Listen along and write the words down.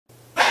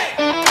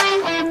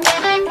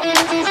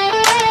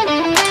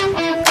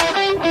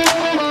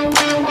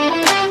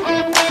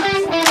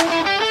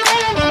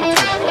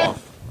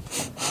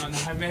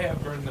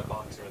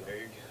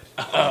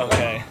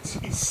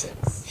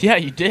Yeah,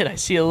 you did. I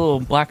see a little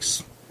black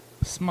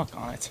smuck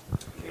on it.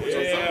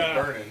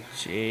 Yeah.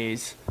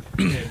 Jeez.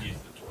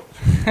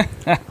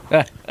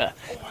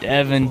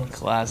 Devin,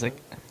 classic.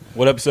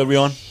 What episode we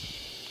on?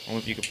 Only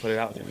if you could put it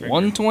out with your finger.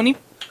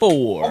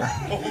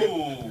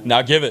 124.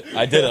 Now give it.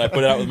 I did it. I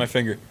put it out with my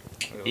finger.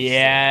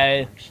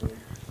 Yeah.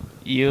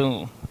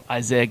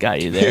 Isaiah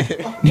got you there.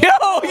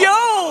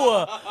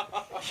 Yo!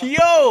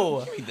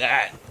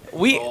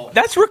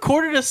 That's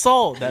recorded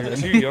assault, Devin.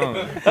 Too young.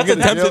 That's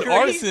attempted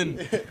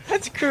arson.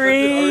 That's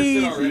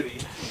crazy.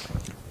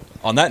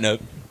 On that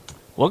note,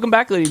 Welcome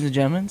back, ladies and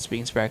gentlemen.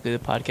 Speaking Sporadically, the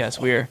podcast.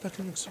 Oh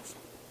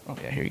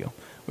yeah, here you go.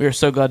 We are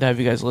so glad to have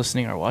you guys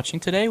listening or watching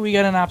today. We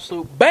got an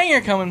absolute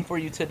banger coming for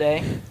you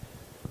today.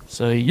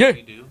 So yeah,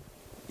 We do.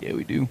 yeah,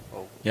 we do.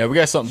 yeah, we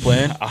got something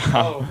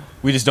planned.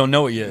 We just don't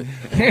know it yet.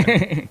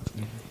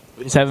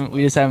 We just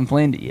haven't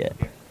planned it yet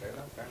Fair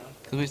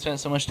enough. because we spent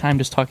so much time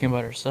just talking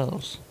about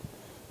ourselves.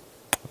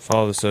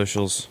 Follow the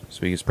socials.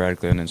 Speaking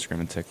Sporadically on Instagram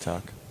and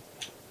TikTok.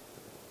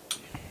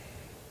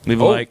 Leave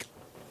a Oh. like.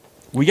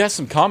 We got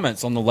some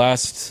comments on the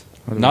last,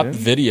 What did not we the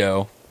do?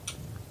 video.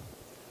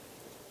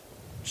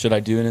 Should I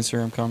do an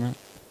Instagram comment?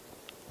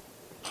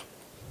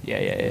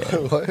 Yeah.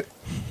 What?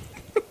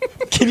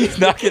 Can you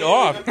knock it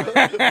off?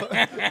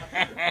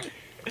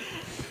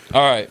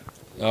 All right.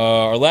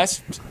 Our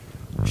last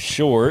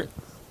short.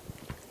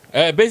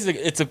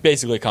 It's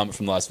basically a comment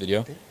from the last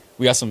video.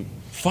 We got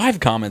 5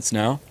 comments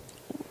now.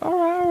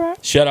 All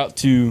right. Shout out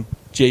to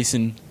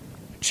Jason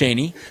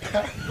Cheney.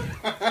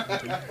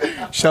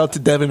 Shout out to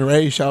Devin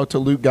Ray. Shout out to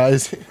Luke,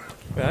 guys.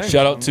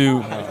 Shout out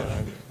to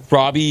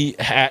Robbie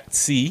Hat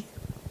C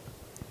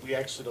We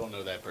actually don't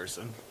know that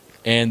person.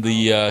 and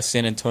the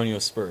San Antonio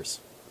Spurs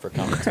for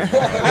commenting.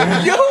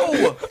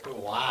 Yo,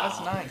 Wow. that's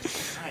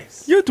nice.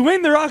 Nice. Yo,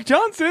 Dwayne The Rock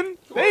Johnson.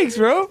 Thanks,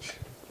 bro.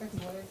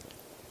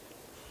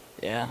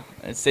 Yeah,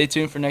 and stay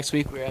tuned for next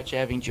week. We're actually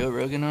having Joe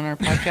Rogan on our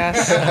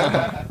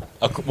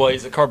podcast. Well,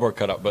 he's a cardboard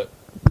cutout, but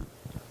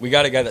we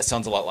got a guy that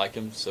sounds a lot like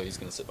him, so he's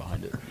going to sit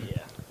behind it.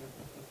 Yeah,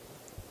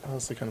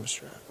 Honestly, kind of a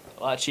strat.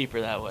 a lot cheaper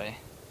that way.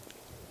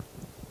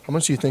 How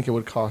much do you think it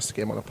would cost to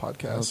get him on a I don't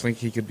podcast? think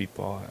he could be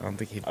bought. I don't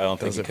think I don't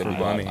think does he it could for be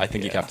money. bought. I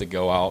think you'd Yeah. have to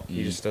go out. And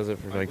He just does it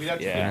for like We'd have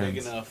to Yeah. be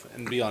big enough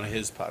and be on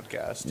his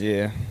podcast.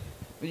 Yeah.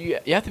 You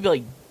have to be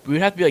like, we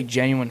would have to be like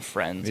genuine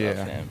friends of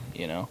Yeah. him.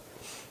 You know,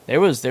 there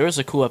was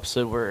a cool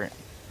episode where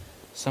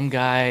some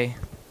guy,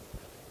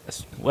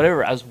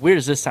 whatever, as weird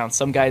as this sounds,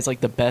 some guy's like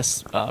the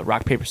best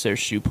rock paper scissors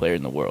shoe player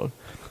in the world.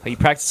 Like he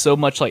practiced so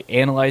much like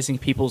analyzing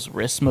people's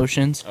wrist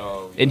motions,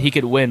 and he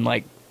could win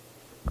like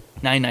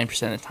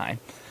 99% of the time.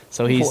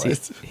 So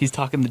he's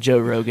talking to Joe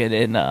Rogan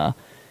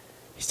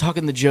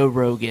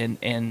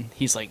and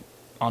he's like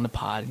on the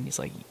pod and he's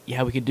like,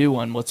 yeah, we could do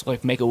one. Let's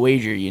like make a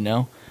wager, you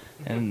know?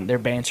 And they're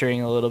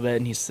bantering a little bit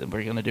and he said,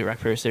 we're gonna do rock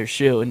paper scissors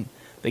shoe. And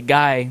the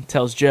guy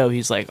tells Joe,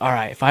 he's like, all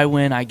right, if I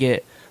win, I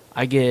get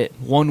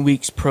 1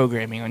 week's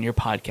programming on your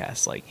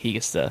podcast. Like he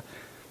gets to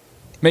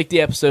make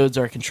the episodes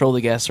or control the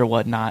guests or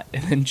whatnot.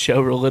 And then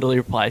Joe literally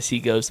replies, he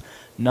goes,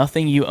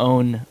 nothing you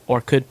own or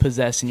could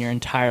possess in your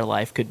entire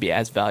life could be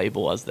as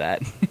valuable as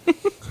that.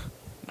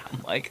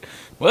 I'm like,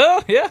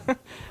 well, yeah.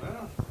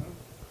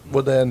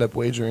 What'd they end up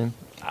wagering?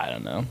 I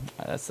don't know.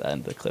 That's the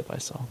end of the clip I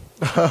saw.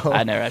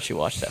 I never actually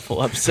watched that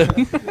full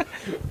episode.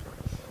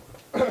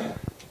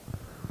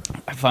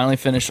 I finally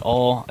finished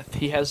all.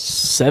 He has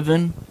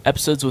 7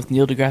 episodes with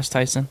Neil deGrasse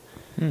Tyson.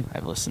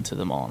 I've listened to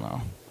them all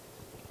now.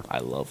 I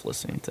love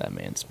listening to that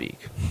man speak.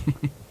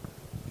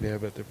 Yeah, I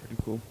bet they're pretty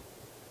cool.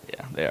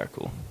 Yeah, they are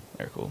cool.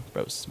 They're cool.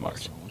 Bro's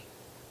smart.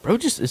 Bro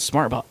just is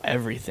smart about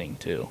everything,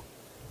 too.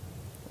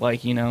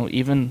 Like, you know,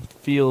 even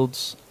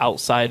fields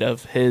outside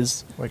of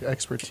his Like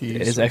expertise.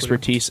 his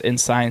expertise in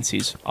science,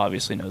 he's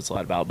obviously knows a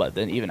lot about. But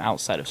then even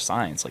outside of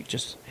science, like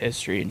just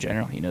history in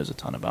general, he knows a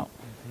ton about.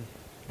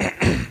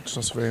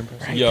 Just very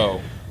impressive.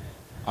 Yo,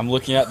 I'm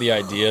looking at the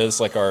ideas,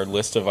 like our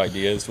list of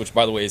ideas, which,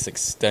 by the way, is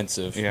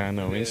extensive. Yeah, I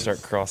know. We need to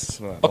start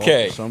crossing that off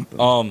Okay, or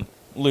something.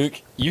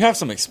 Luke, you have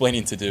some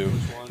explaining to do.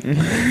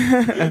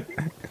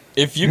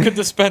 If you could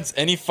dispense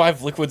any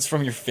 5 liquids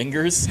from your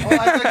fingers,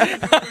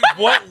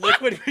 what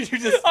liquid would you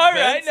dispense? All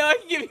right, no, I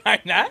can get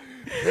behind that.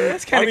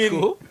 That's kind of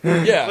cool.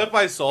 Yeah. Clip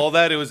I saw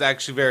that, it was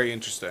actually very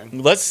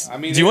interesting. Let's. I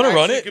mean, do you want to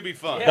run actually it? could be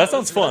fun. Yeah, That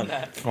sounds let's run fun.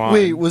 that. Fine.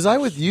 Wait, was I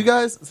with you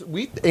guys?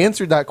 We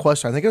answered that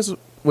question. I think it was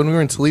when we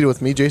were in Toledo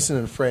with me, Jason,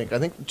 and Frank. I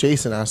think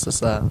Jason asked us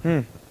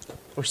that.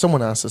 Or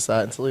someone asked us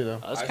that in Toledo.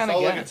 That's I kind saw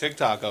of like a good.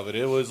 TikTok of it.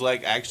 It was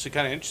like actually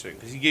kind of interesting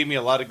because he gave me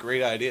a lot of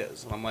great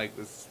ideas. And I'm like,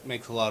 this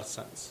makes a lot of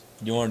sense.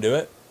 You want to do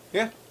it?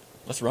 Yeah,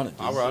 Let's run it.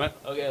 Dude. I'll run it.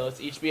 Okay, let's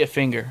each be a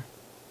finger,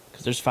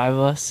 because there's 5 of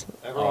us.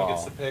 Everyone Oh.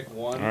 gets to pick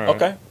one. All right.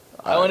 Okay.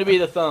 I want to be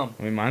the thumb.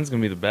 I mean, mine's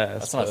gonna be the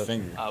best. That's not a but-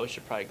 finger. We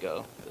should probably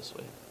go this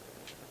way.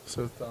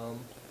 So thumb,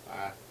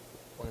 Ah,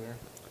 pointer,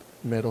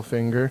 middle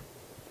finger,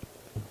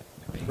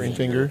 ring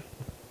finger.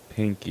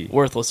 Pinky.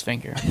 Worthless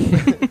finger.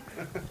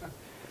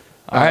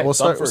 All right, we'll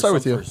Thumb start. We'll start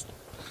with thumb you. first.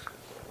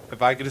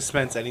 if I could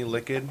dispense any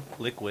liquid,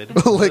 Liquid.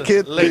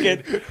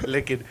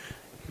 it'd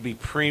be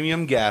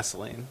premium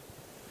gasoline.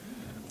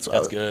 So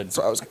That's I- good.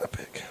 So I was gonna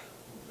pick.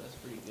 That's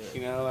pretty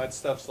You know, that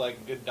stuff's like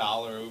a good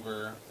dollar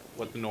over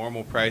what the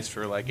normal price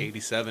for like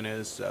 87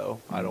 is. So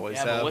I'd always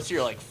Yeah, have. but what's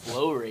your like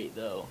flow rate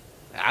though?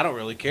 I don't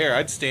really care.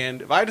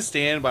 If I had to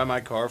stand by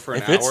my car for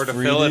an If it's hour to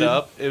free, fill it dude.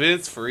 up, if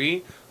it's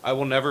free, I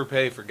will never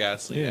pay for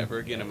gasoline Yeah. ever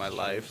again in my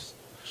life.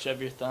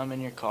 Shove your thumb in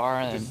your car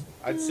and Just,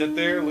 I'd sit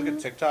there, look at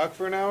TikTok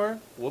for an hour.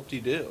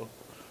 Whoop-de-doo.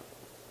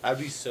 I'd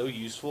be so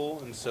useful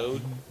and so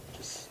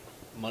just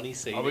money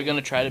saving. are we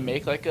gonna try to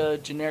make like a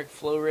generic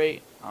flow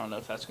rate? I don't know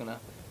if that's gonna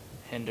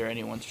hinder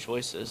anyone's I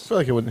choices. feel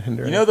like it wouldn't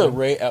hinder. You know the anything.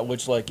 rate at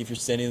which, like, if you're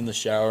standing in the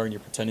shower and you're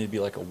pretending to be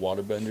like a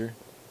waterbender,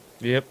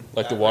 Yep.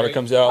 like the That water rate?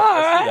 comes out.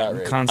 Let's do that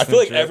rate. I Constant feel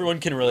like drip. everyone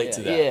can relate Yeah,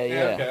 to that. yeah, Yeah,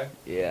 yeah, okay.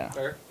 yeah,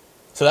 Fair.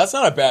 So that's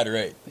not a bad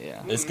rate.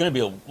 yeah. It's gonna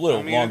be a little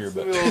I mean, longer, it's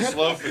but a little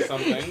slow for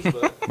some things,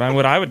 but Man,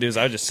 what I would do is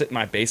I would just sit in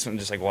my basement and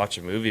just like watch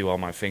a movie while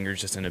my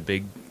fingers just in a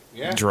big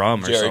yeah.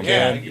 drum or Jerry something.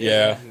 can.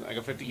 Yeah. Like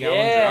a 50-gallon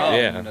Yeah. drum.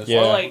 Yeah. and just- Yeah.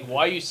 Or like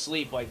while you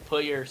sleep, like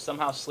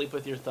somehow sleep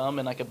with your thumb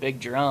in like a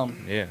big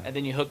drum, Yeah. and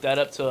then you hook that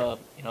up to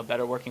a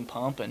better working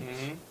pump, and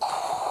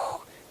Mhm.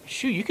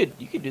 shoot, you could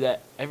do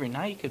that every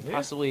night. You could Yeah.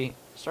 possibly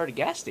start a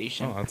gas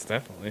station. Oh, that's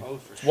definitely. Oh,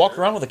 for walk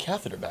sure. around with a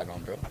catheter bag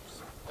on, bro.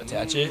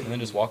 Attach it and then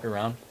just walk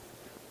around.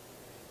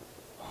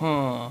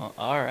 Huh.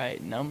 All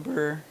right,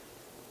 number.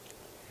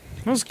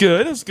 That was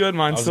good. That was good.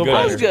 Mine's That was still good.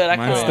 better. That was good. I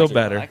Mine's kinda still like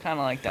better. I kind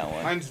of like that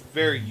one. Mine's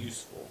very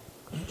useful.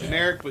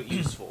 Generic but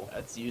useful.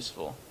 That's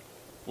useful.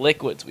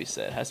 Liquids, we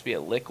said, has to be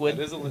a liquid.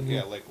 It is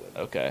liquid.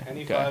 Okay.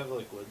 Any okay. 5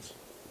 liquids.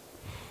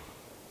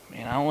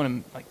 Man, I don't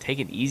want to like take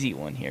an easy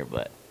one here,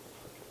 but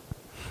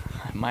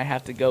I might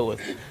have to go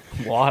with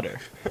water.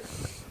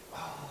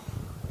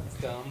 That's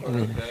dumb. I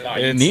mean,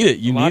 Okay. You need it.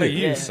 You a lot need of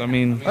it. use. Yeah. I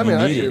mean, I mean,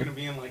 I you're do. going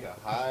to be in like a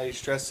high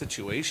stress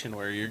situation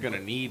where you're going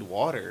to need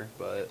water,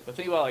 but But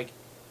think about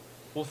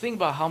think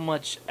about how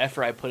much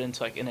effort I put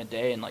into like in a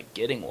day and like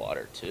getting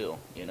water too.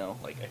 You know,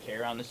 like I carry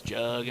around this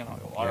jug and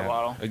like a water yeah.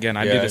 bottle. Again,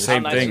 I Yeah, do the it's-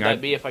 same how nice thing. would that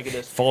I'd be if I could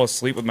just? fall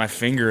asleep with my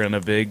finger in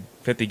a big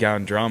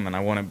 50-gallon drum, and I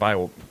wouldn't buy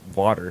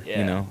water. Yeah.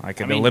 You know, I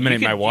could mean,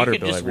 eliminate you my water You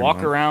could bill just every walk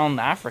month. around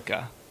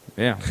Africa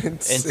Yeah.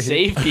 and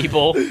save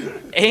people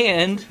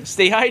and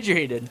stay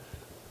hydrated.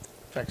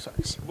 Facts.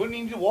 wouldn't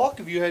need to walk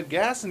if you had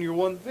gas in your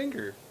one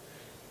finger.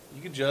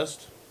 You could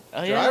just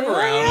Oh, drive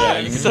around. Yeah,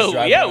 you can just So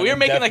drive yeah, around we are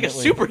making like a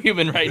indefinitely.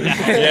 superhuman right now.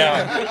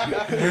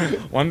 Yeah.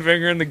 One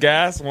finger in the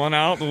gas, one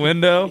out the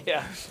window.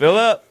 yeah. Fill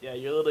up. Yeah,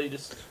 you're literally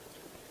just.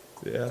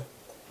 Yeah.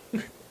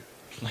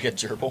 Like a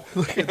gerbil.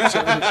 For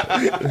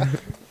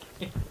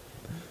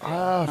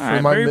All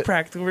right, my very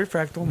practical. Very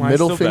practical. Mine's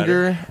middle still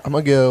better. finger, I'm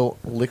gonna go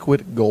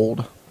liquid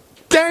gold.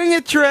 Dang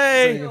it,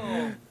 Trey!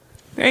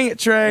 Dang it,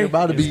 Trey! You're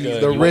about to It's be good.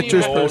 the You Don't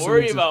richest even person.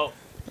 worry about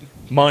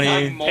Money.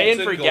 paying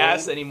for Molten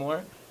gas gold.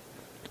 anymore.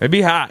 It'd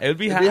be hot. It'd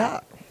be It'd hot. be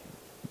hot.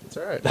 It's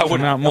all right. That would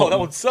Not no, molten. that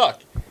would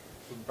suck.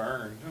 Would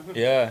burn.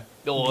 Yeah.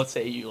 Well, let's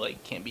say you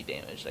like can't be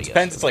damaged. I guess.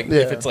 Depends. It's like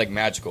Yeah. if it's like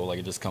magical, like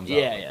it just comes out.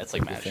 Yeah, yeah, it's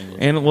like Your magic. finger.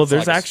 And well, It's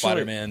there's like a actually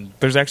Spider-Man.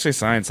 there's actually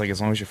science. Like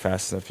as long as you're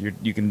fast enough,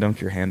 you can dunk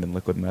your hand in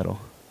liquid metal.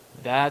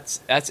 That's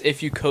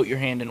if you coat your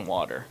hand in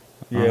water.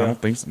 I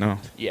don't think so. No.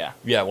 Yeah.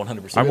 Yeah,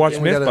 100%. I watched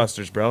we gotta-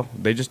 MythBusters, bro.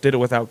 They just did it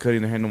without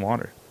coating their hand in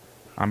water.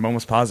 I'm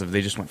almost positive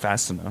they just went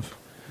fast enough.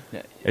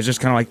 Yeah. It's just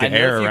kind of like I the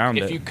know air if you, around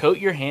if it. you coat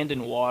your hand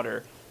in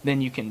water, then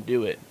you can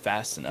do it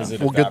fast enough. Because it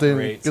Well, good thing-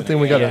 evaporates good and thing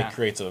it we gotta- it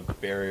creates a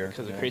barrier.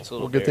 Because it Yeah. creates a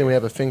little. Well, good thing we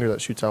barrier. have a finger that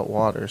shoots out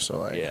water, so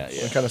like Yeah,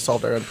 yeah. we kind of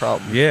solved our own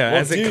problem. Yeah,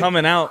 Well, as it dude-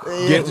 coming out,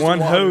 Yeah, get just one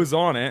water. hose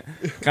on it,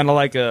 kind of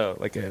like a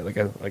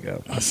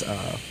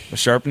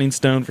sharpening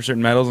stone for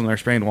certain metals, and they're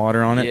spraying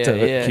water on it Yeah, to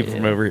yeah, keep it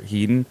from yeah.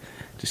 overheating.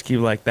 Just keep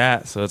it like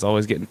that, so it's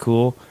always getting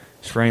cool.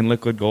 Spraying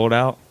liquid gold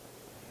out,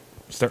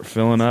 start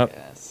filling up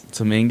Yes.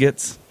 some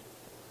ingots.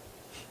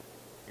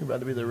 You're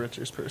about to be the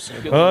richest person.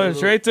 Good. Oh,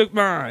 Trey took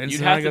mine. You'd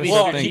so have I to gotta be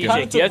start Well, he thinking.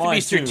 kinda strategic. You have to mine,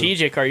 be too.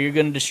 strategic, or you're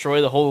going to destroy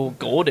the whole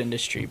gold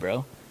industry,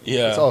 bro.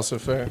 Yeah. It's also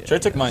fair. Trey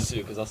took mine too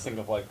because I was thinking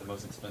of like the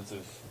most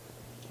expensive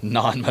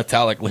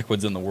non-metallic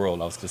liquids in the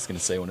world. I was just gonna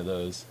say one of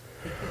those.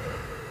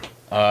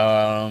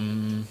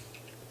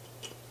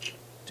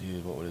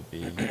 Dude, what would it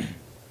be?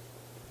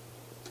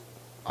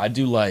 I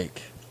do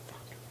like.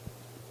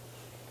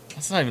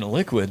 That's not even a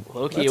liquid.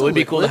 Loki, That's it a would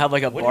be cool to liquid. have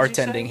like a What did you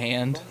say? bartending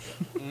hand.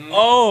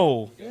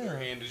 Oh, The other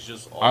hand is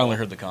just all I only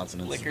heard the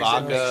consonants. Liquors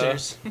Vodka.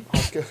 and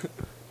mixers.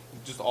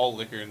 just all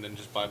liquor and then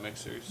just buy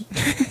mixers.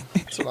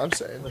 That's what I'm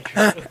saying.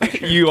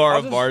 you are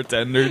a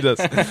bartender.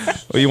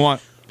 That's what you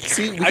want.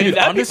 See, I mean, Dude, that'd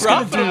I'm be just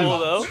gonna profitable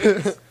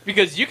though,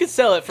 because you could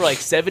sell it for like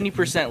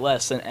 70%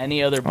 less than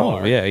any other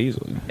bar. Oh yeah,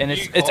 easily. and You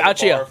it's can call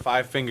actually the bar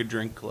a 5-finger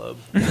drink club.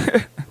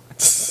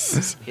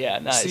 yeah,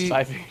 nice See-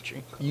 5-finger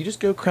drink. you just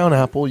go Crown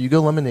Apple, you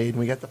go Lemonade, and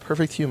we got the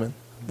perfect human.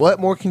 What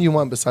more can you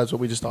want besides what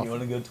we just offered?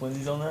 to go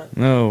twinsies on that?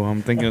 No,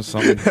 I'm thinking of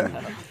something.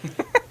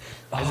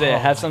 Isaiah,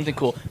 have something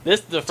cool. The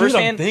first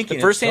I'm hand, thinking,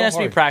 the first it's hand so has to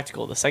be hard.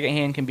 practical. The second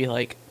hand can be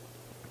like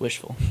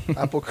wishful.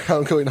 Apple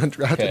Crown going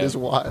undrafted Okay. is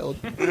wild.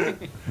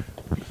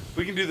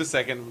 We can do the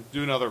second,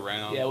 do another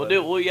round. Yeah, we'll but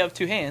do. Well, you have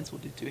two hands.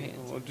 We'll do two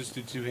hands. We'll just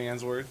do 2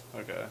 hands worth.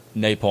 Okay.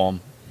 Napalm.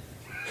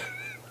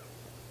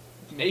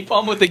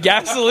 Napalm with the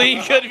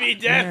gasoline could be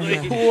deadly.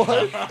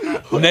 What?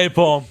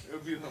 Napalm. It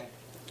would be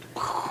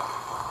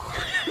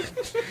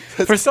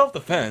For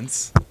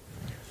self-defense.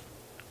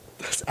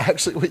 That's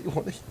actually what you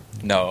want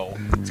to No.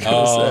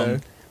 gonna say.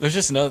 There's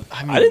just no.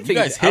 I mean, I didn't you think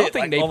guys I don't hit,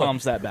 think like, all the-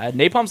 napalm's that bad.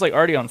 Napalm's like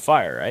already on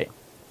fire, right?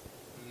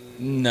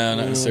 No,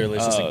 not necessarily.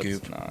 It's just Oh, a it's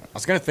goop. not. I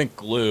was gonna think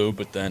glue,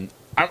 but then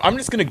I'm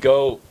just gonna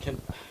go.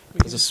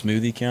 Does a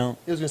smoothie count?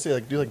 I was gonna say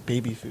like do like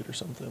baby food or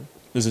something.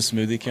 Does a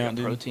smoothie Like count, a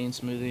dude? protein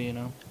smoothie, you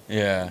know.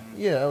 Yeah.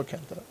 Yeah, I would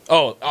count that.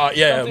 Oh,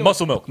 yeah. Something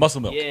Muscle milk.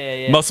 Muscle milk. Yeah,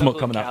 yeah, Muscle milk something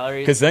coming with out.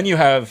 calories. Because then you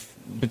have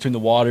between the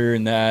water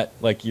and that,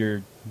 like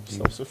you're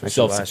Self-sufficient.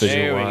 self-sufficient.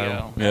 There we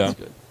while. go. Yeah. That's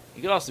good.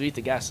 You could also eat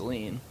the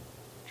gasoline.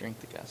 Drink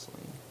the gasoline.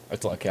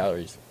 That's a lot of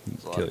calories.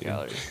 It's a lot Kill of you.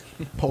 calories.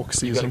 Polk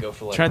season.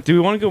 for Do we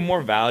want to go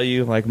more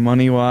value, like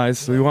money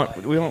wise? Do we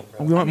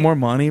want more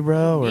money,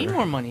 bro? You need Or?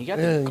 more money. You got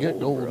Yeah, the you gold, got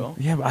gold. bro.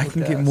 Yeah, but I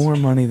can With get gas. more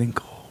money than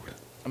gold.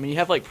 I mean, you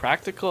have like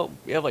practical.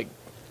 You have like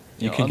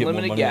You can get more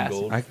unlimited money than gas.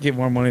 gold. I can get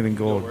more money than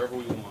Go gold. wherever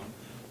we want.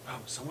 Oh,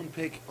 someone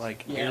pick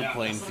like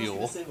airplane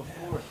fuel.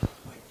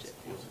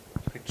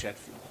 Pick jet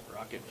fuel.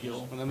 Rocket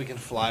fuel. And then we can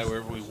fly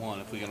wherever we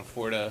want if we can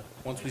afford a.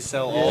 Once we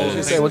sell I all was of gonna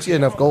it, say once you get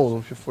enough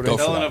gold, if you're Go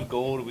sell for it. enough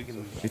gold, we can.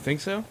 You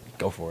think so?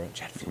 Go for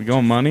it. We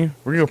going money?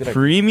 We're gonna go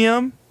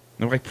premium.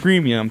 No, like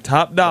premium,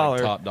 top dollar,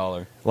 Like top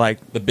dollar.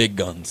 like The big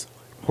guns.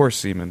 horse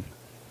semen,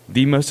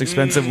 the most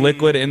expensive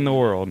liquid in the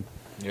world.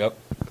 Yep.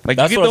 Like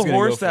That's you what I get was the gonna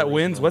horse go for that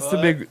wins. originally. What's the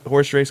big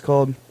horse race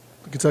called?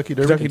 Kentucky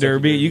Derby. Kentucky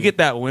Derby. You Derby. get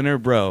that winner,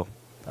 bro.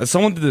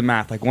 Someone did the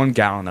math. Like 1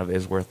 gallon of it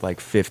is worth like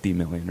 50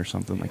 million or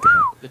something like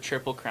that. The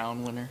Triple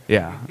Crown winner.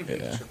 Yeah, Yeah.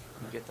 You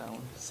get that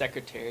one.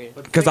 Secretariat.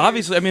 because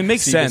obviously, I mean, it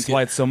makes See, sense biscuit.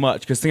 why it's so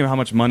much. Because think of how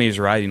much money is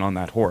riding on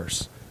that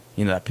horse.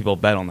 You know that people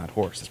bet on that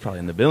horse. It's probably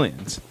in the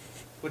billions.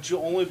 But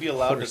you'll only be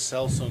allowed to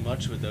sell so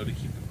much of it though to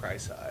keep the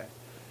price high.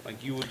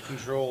 Like you would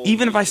control.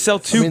 Even if I sell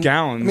 2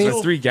 gallons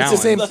or 3 It's gallons, the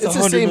same. That's It's the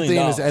 $100 same million.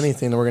 thing as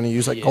anything that we're gonna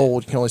use. Like Yeah.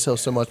 gold, you can only sell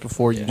so much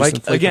before you just like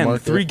inflate the again,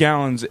 market. 3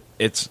 gallons,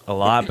 it's a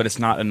lot, but it's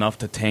not enough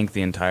to tank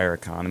the entire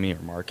economy or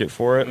market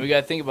for And we it.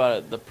 got to think about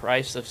it. The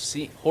price of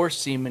horse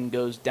semen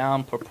goes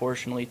down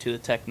proportionally to the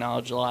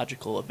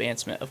technological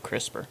advancement of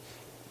CRISPR.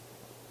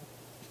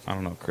 I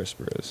don't know what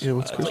CRISPR is. Yeah,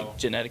 what's It's good? like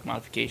genetic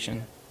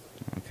modification.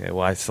 Okay,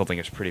 well, I still think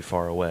it's pretty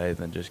far away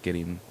than just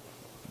getting.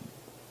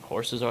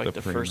 Horses are like The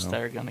the first primo.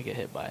 that are going to get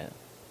hit by it.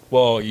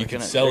 Well, you They're can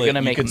gonna- sell they're it. gonna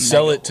You make can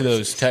sell mega it to those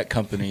horses. tech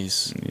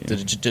companies, Yeah.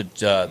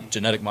 the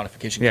genetic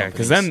modification Yeah,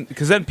 companies.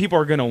 because then people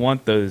are gonna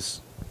want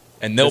those.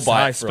 and they'll this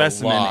buy high it for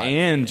specimen a lot.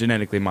 and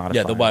genetically modified.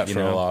 Yeah, they'll buy it you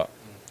for know? a lot.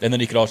 And then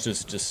you could also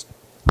just,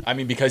 I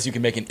mean, because you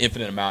can make an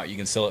infinite amount, you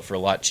can sell it for a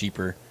lot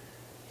cheaper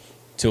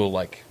to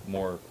like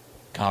more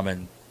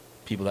common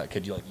people that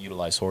could like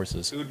utilize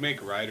horses. It would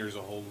make riders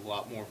a whole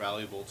lot more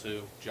valuable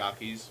too.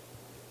 Jockeys.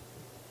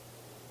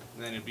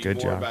 And then it'd be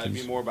Good more about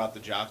jockeys. the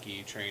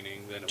jockey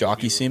training than it would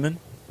Jockey be- semen.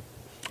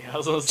 Yeah, I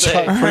was going to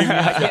say.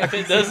 I can't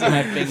fit those in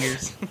my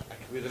fingers. Could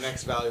be the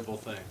next valuable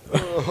thing.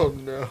 Oh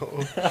no!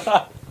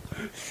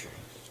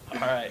 All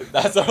right.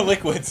 That's our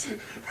liquids.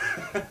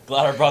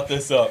 Glad I brought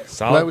this up.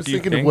 Solid When I was deep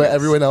thinking of what fingers.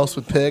 everyone else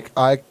would pick,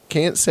 I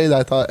can't say that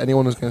I thought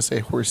anyone was gonna say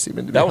horse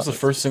semen. To be That was the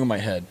honest. first thing in my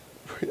head.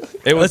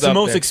 It was It's the up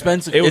most there.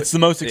 expensive. It was- It's the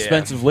most yeah.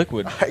 expensive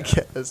liquid. I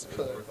guess.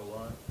 But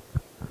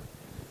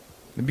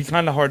It'd be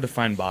kind of hard to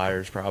find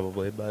buyers,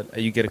 probably, but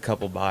you get a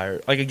couple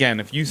buyers. Like again,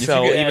 if you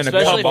sell get- even a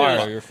especially couple if it was-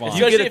 buyers, you're fine. if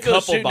you Especially get a if it was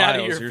couple shooting out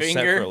of buyers, your you're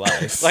finger. set for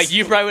life. Like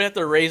you probably would have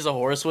to raise a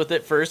horse with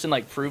it first and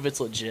like prove it's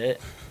legit.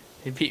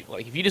 It'd be,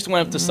 like if you just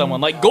went up to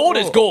someone like gold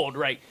is gold,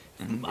 right?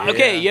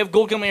 Okay, you have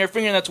gold coming out of your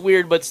finger, and that's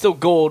weird, but it's still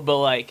gold. But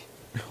like,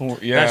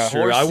 Yeah, That's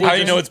true. Horse How do you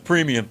semen- know it's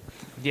premium?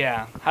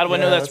 yeah, how do I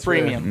Yeah, know that's that's fair.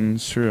 premium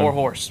It's true. or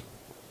horse?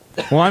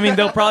 Well, I mean,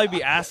 they'll probably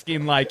be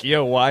asking like,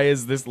 "Yo, why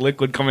is this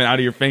liquid coming out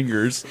of your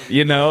fingers?"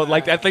 You know,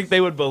 like I think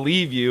they would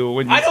believe you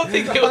when you. I don't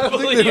think they would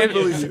believe they you. would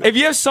believe you. If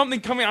you have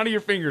something coming out of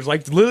your fingers,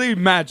 like literally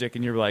magic,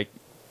 and you're like,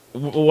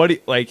 "What?" Do you,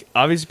 like,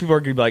 obviously, people are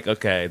gonna be like,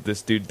 "Okay,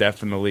 this dude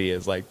definitely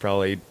is like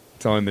probably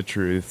telling the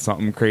truth.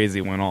 Something crazy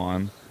went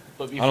on."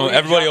 But I before don't know. you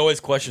Everybody drop- always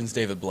questions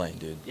David Blaine,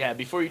 dude. Yeah,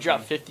 before you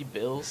drop 50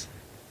 bills,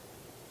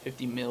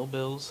 50 mil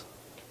bills,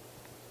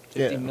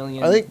 50 yeah,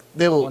 million I think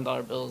they will.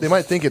 $1 bills. They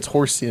might think it's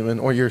horse semen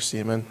or your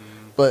semen,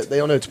 but they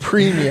don't know it's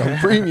premium,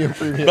 premium.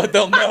 But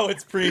they'll know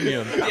it's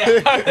premium.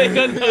 Yeah, they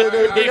don't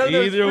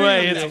know. Either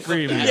way, it's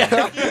premium.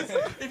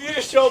 If you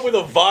just show up with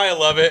a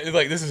vial of it, it's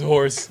like, this is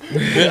horse.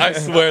 I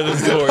swear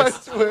this is I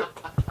horse. swear.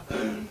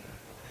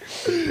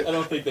 I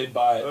don't think they'd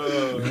buy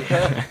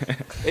it.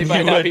 They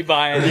might not be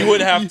buying You it.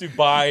 would have to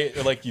buy,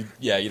 like,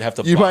 you'd have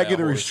to You buy might get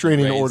a horse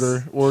restraining race.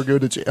 order or go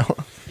to jail.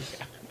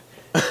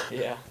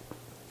 Yeah.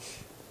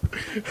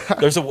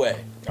 There's a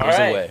way. All There's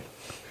right. a way.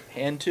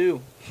 Hand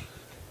 2.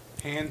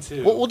 Hand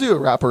two. We'll do a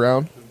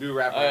wraparound. do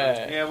wrap Alright.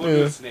 around. Yeah, we'll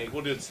do a snake.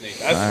 We'll do it snake.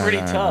 That's pretty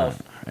tough.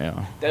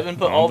 Yeah. Devin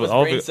put all of his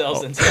brain the-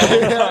 cells into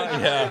it.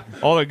 Yeah.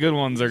 All the good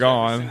ones are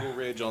gone. Single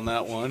ridge on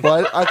that one.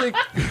 But I think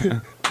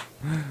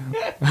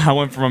I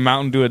went from a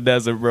mountain to a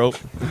desert, bro.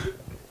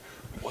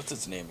 What's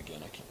its name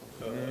again? I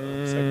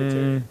can't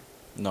Secretary.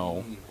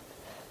 No.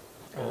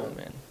 Oh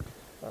man,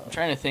 I'm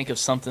trying to think of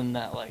something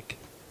that like,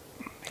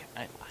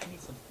 I need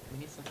some. We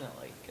need something that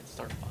like can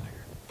start fire,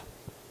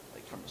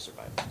 like from a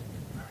survival.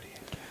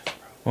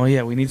 Well,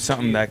 yeah, we need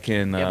something that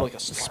can Yeah, like a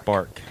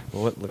spark. spark.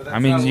 Well, But that's I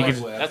mean, not you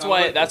liquid.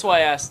 could. That's why I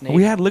asked Nate.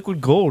 We had liquid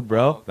gold,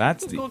 bro.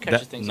 That's Liquid gold the. catches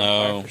That, things no.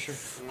 on fire for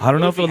sure. I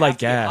don't know if it would would like have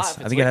to be hot gas. if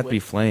I it's think it'd have to be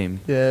liquid. flame.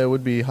 Yeah, it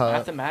would be hot.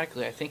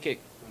 Mathematically, I think it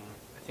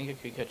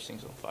could catch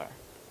things on fire.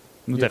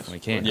 You Yes. definitely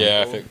can.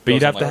 Yeah, if it But you'd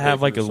goes have on, to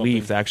have like a or something.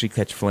 leaf to actually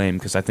catch flame,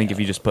 because I think if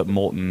you just put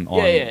molten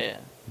on Yeah.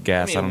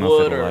 gas, I mean, I don't know if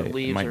wood it'll or light. It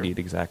leaves might or- need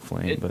exact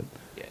flame, it- but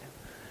Yeah.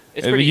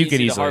 It's But pretty you easy could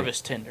to easily-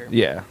 harvest tinder.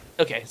 yeah,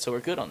 Okay, so we're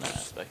good on that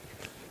aspect.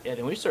 Yeah,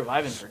 then we're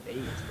surviving for days,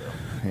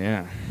 bro.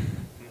 yeah.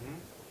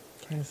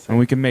 Mm-hmm. And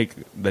we can make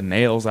the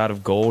nails out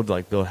of gold,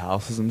 like build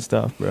houses and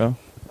stuff, bro.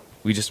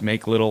 We just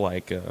make little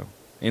like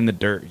in the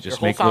dirt, just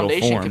whole make little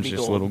foundation can forms, be just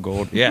gold. little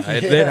gold. Yeah,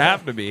 it'd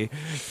have to be.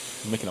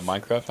 Making a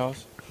Minecraft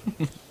house?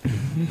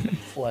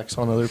 Flex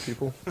on other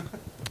people.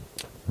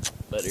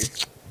 Better.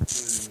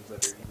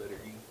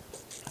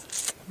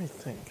 Let me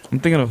think. I'm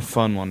thinking of a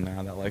fun one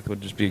now that like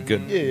would just be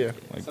good. Yeah.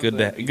 Like Something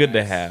that'd be good to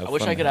nice. have. I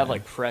wish fun I to could have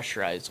like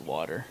pressurized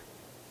water.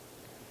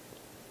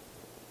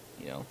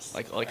 You know,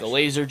 like a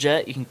laser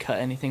jet. You can cut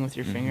anything with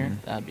your finger.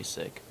 Mhm. That'd be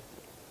sick.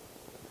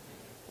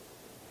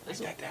 Write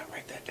that down.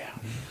 Write that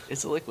down.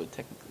 It's a liquid,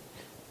 technically.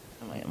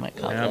 I might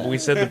call Yeah, that. but we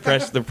said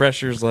the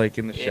pressure's like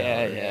in the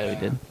shower. Yeah, we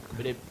did.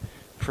 We did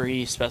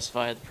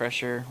pre-specify the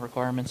pressure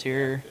requirements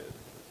here.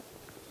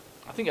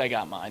 I think I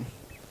got mine.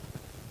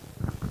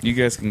 You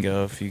guys can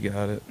go if you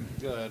got it.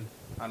 Good.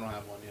 I don't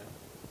have one yet.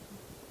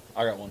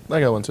 I got one. I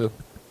got one too.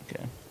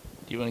 Okay.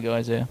 Do you want to go,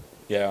 Isaiah?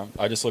 Yeah,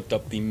 I just looked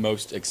up the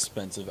most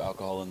expensive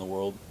alcohol in the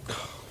world.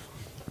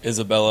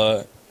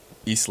 Isabella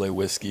Islay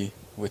whiskey,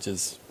 which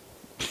is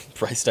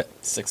priced at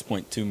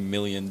 6.2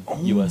 million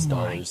US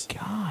dollars. Oh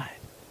my god!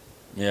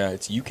 Yeah,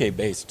 it's UK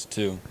based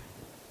too.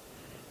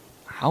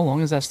 How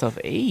long is that stuff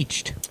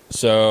aged?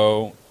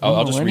 So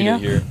I'll just read Millennia? it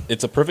here.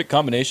 It's a perfect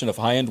combination of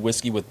high-end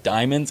whiskey with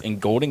diamonds and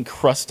gold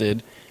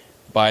encrusted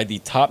by the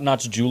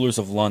top-notch jewelers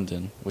of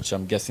London, which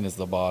I'm guessing is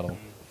the bottle.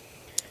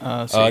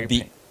 So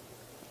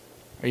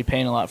are you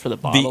paying a lot for the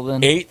bottle The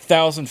then?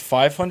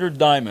 8,500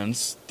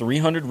 diamonds,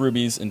 300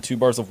 rubies, and 2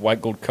 bars of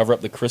white gold cover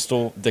up the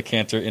crystal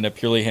decanter in a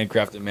purely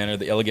handcrafted manner.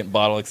 The elegant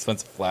bottle,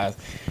 expensive flask.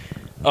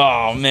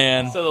 Oh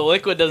man! So the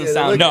liquid doesn't Yeah, the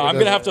sound. liquid- No, I'm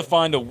gonna have to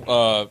find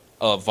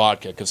a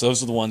vodka because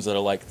those are the ones that are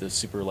like the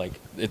super like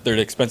they're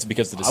expensive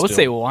because of the I would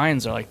say distill.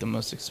 wines are like the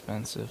most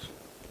expensive.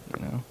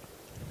 You know,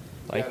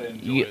 like gotta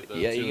enjoy you, it, though,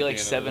 yeah, too, you at get like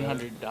the end of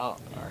the day.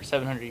 $700 or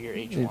 700 a year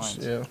aged wines.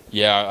 Yeah.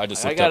 Yeah, I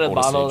just I looked got up a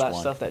oldest bottle of aged that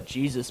wine. stuff that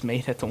Jesus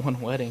made at the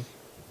one wedding.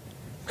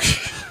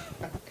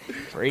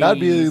 That'd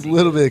be a Crazy.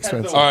 little bit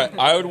expensive. All right,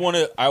 I would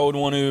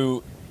want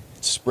to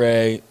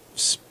spray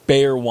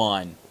spare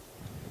wine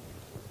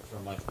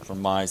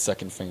from my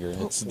second finger.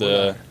 It's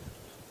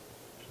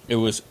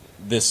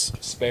this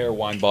spare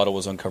wine bottle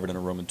was uncovered in a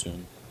Roman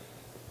tomb.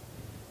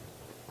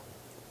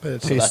 But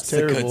it So tastes that's the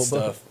good terrible. But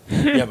stuff.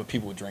 Yeah, but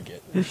people would drink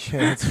it.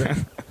 yeah, it's fair.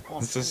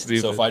 It's so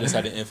stupid. So if I just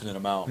had an infinite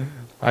amount,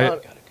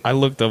 I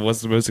looked up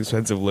what's the most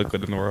expensive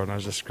liquid in the world, and I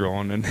was just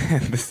scrolling, and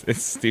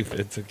it's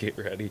stupid, so get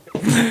ready.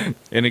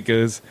 And it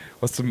goes,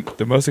 what's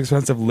the most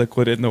expensive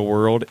liquid in the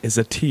world is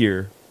a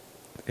tear.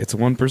 It's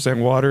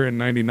 1% water and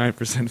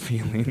 99%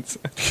 feelings.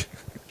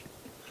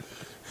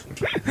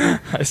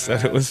 I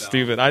said it was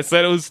stupid.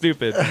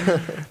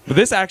 But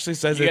this actually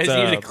says You it's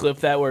guys need to clip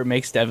that where it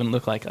makes Devin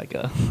look like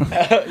a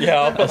yeah,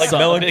 I'll put like Some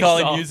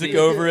melancholy big song. music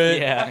over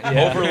it.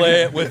 Yeah.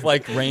 Overlay it with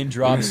like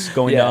raindrops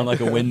going down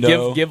like a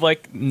window. Give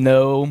like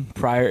no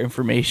prior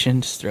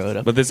information. Just throw it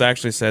up. But this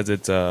actually says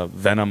it's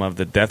venom of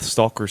the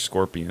Deathstalker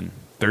scorpion.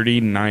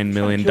 $39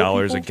 million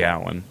a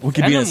gallon. we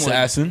could be an Venom would-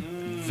 assassin.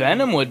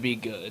 Venom would be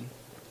good.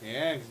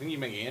 Yeah, because then you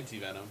make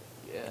anti-venom.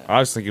 Yeah. I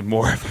was thinking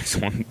more if like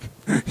someone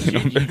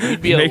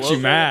You'd be a makes you local-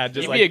 mad.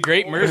 Just You'd like, be a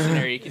great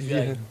mercenary. You could be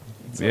like,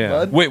 yeah,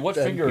 Bud? Wait, what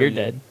Dead. finger? you're are you?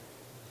 dead.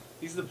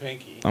 He's the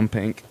pinky. I'm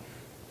pink.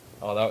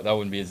 Oh, that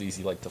wouldn't be as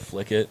easy like to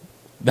flick it.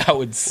 That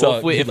would Well, suck.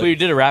 if Like, we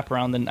did a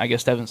wraparound, then I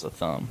guess Devin's the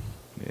thumb.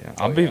 Yeah,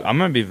 Oh, I'm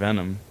gonna be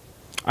Venom.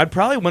 I'd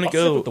probably want I'll to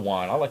stick go. with the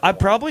wine. I like. The I'd wine.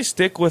 probably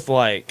stick with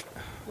like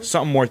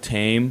something more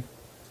tame,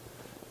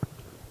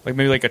 like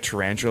maybe like a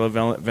tarantula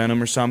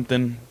venom or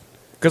something.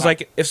 Because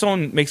like if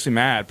someone makes me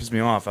mad, pisses me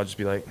off, I'll just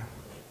be like,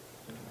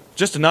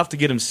 just enough to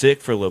get him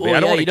sick for a little bit. I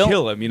don't want to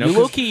kill him, you know. 'cause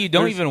low key, you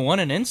don't there's- even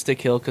want an insta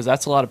kill because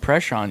that's a lot of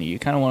pressure on you. You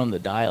kind of want him to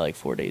die like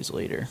 4 days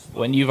later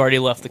when you've already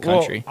left the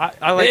country. Well,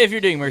 I like if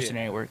you're doing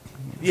mercenary work,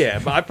 yeah,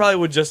 but I probably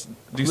would just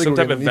do I some think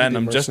type we're of gonna need to do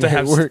venom just to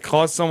have mercenary work.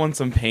 cause someone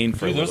some pain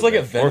for Dude, a there's little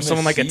like a bit. Or if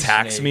someone like venomous sea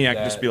attacks me, I snake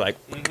can just be like,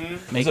 make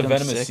There's a them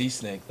venomous sick. sea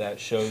snake that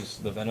shows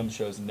the venom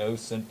shows no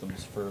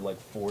symptoms for like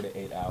 4 to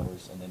 8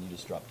 hours, and then you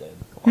just drop dead.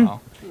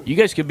 Wow, you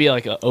guys could be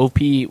like a OP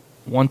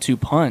 1-2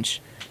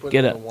 punch. Put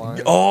Get it a- in the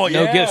wine. Oh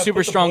No, get a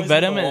super strong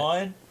venom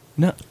and-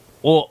 No,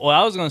 well, what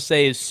I was gonna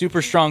say is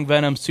super strong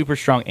venom, super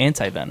strong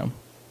anti venom.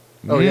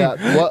 Oh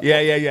yeah. What?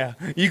 yeah.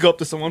 You go up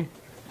to someone.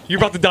 You're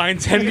about to die in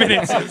 10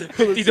 minutes.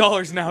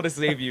 $50 now to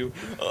save you.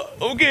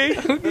 Okay.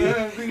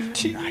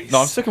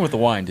 No, I'm sticking with the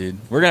wine, dude.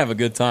 We're gonna have a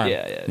good time.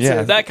 Yeah. Yeah.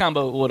 So that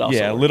combo would also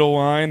Yeah, work. little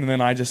wine, and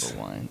then I just.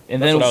 Little wine,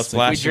 and That's then what I was we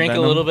thinking. drink a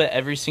Venom. little bit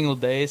every single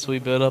day, so we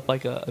build up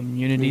like a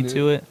immunity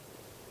to it.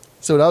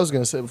 So what I was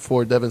gonna say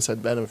before Devin said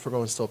venom, if we're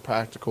going still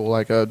practical,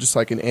 like just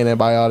like an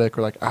antibiotic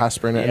or like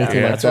aspirin or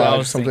anything like that's what I that,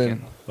 was something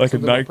thinking. Like a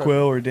something more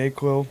NyQuil or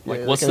Dayquil. Yeah, Like,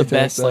 like what's the anything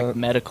like best like that.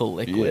 medical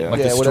liquid? Yeah. Like Yeah, the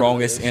whatever it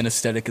strongest is.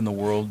 anesthetic in the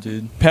world,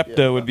 dude. Pepto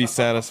Yeah. would be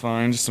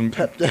satisfying. Just some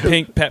Pepto.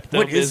 pink Pepto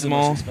What is the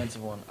most Bismol.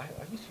 expensive one? I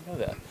used to know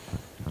that.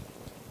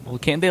 Well,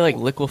 can't they like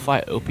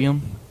liquefy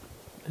opium?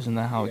 Isn't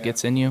that how it Yeah.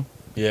 gets in you?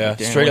 Yeah,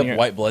 Damn, straight when up you're-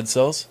 white blood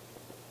cells.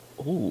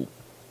 Ooh.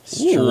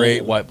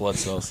 Straight Ooh. white blood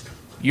cells.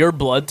 Your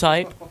blood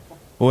type?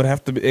 Well, it'd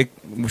have to be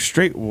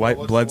straight white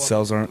What's blood the one-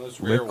 cells aren't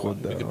those rare liquid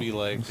ones? though. It could be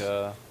like.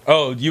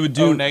 Oh, you would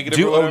O negative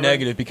or do O whatever?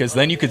 negative because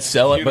then you could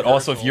sell it, but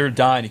also if Universal. you're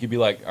dying, you could be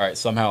like, all right,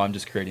 somehow I'm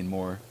just creating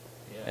more,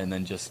 and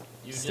then just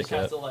You stick just it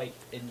have up. to like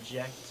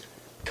inject.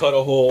 Cut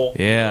a hole.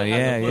 Yeah, You have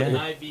yeah, to put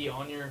yeah, an IV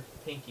on your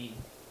pinky,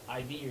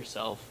 IV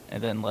yourself,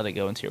 and then let it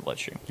go into your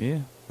bloodstream. yeah.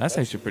 That's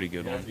actually a pretty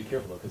good You have one. to be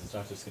careful though, because it's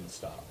not just gonna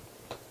stop.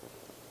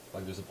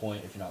 Like there's a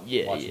point if you're not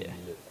Yeah, watching. yeah.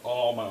 You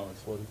oh, my arm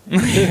exploded.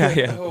 Yeah,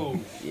 yeah. Oh,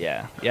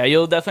 Yeah,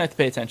 you'll definitely have to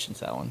pay attention to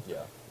that one. Yeah.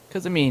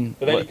 Because I mean,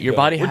 But then what, you could your go-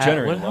 body we're has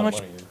generating how a lot much?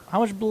 of money, dude. How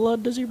much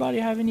blood does your body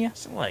have in you?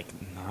 It's like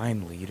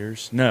 9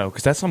 liters. No,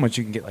 because that's how much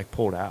you can get like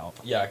pulled out.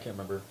 Yeah, I can't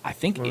remember. I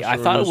think Most I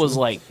of thought it it was is-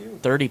 like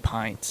 30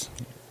 pints,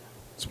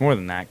 It's more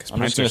than that. Cause I'm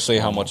just gonna say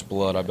how much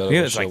blood I bet. Yeah,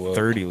 it'll it's like show up.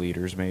 30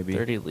 liters maybe.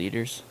 30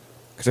 liters.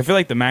 Because I feel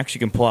like the max you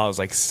can pull out is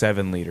like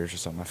 7 liters or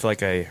something. I feel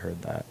like I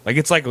heard that. Like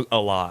it's like a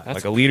lot. That's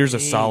like a liter's a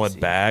solid crazy.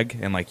 bag,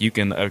 and like you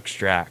can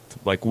extract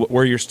like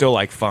where you're still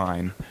like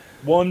fine.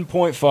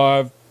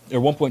 1.5 or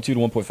 1.2 to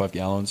 1.5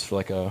 gallons for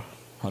like a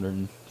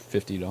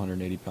 150 to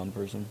 180 pound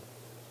person.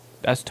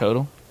 That's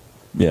total.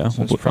 Yeah,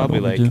 So it's probably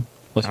like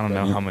I don't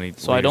know how many.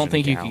 So I liters don't in a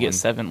think you could get gallon.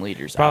 7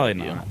 liters. Probably out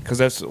of you. not. Because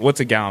that's what's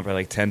a gallon?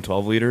 Probably like 10,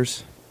 12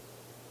 liters.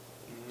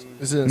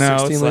 Is it No,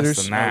 16 it's liters?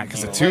 less than that.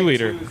 Because a It's 2 like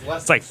liter, two- it's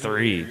less it's like than 2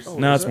 3. liters. Oh,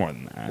 No, is it's it? more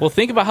than that. Well,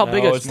 think about how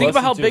big No, a it's think less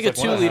about how than big two. a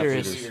It's 2 like liter 1.5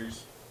 is.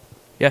 liters.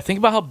 Yeah, think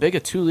about how big a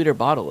 2 liter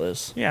bottle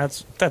is. Yeah,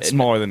 that's It-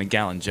 smaller than a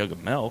gallon jug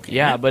of milk. isn't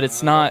Yeah, it? but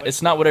it's not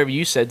whatever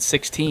you said.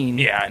 16.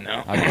 Yeah, I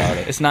know. I got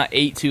it. It's not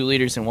 8 2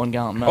 liters in 1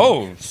 gallon milk.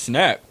 Oh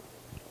snap!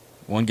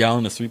 1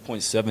 gallon is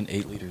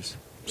 3.78 liters.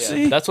 Yeah,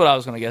 See? that's what I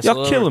was gonna guess. Y'all a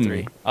little over killing 3.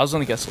 me. I was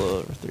gonna guess a little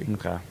over 3.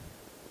 Okay.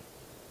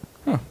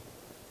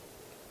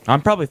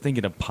 I'm probably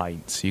thinking of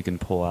pints. You can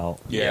pull out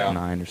Yeah.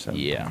 9 or 7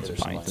 Yeah, pints or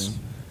pints.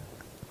 something.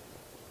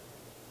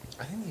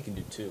 I think they can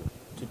do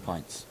 2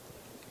 pints.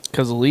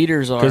 Because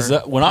liters are 'Cause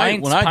that- when I-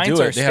 pints, when I pints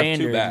do are it, they have 2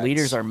 standard. bags.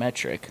 Liters are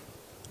metric.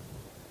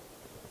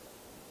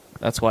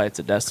 That's why it's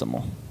a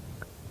decimal.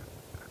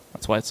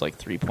 That's why it's like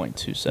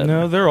 3.27.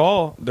 No, they're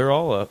all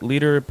a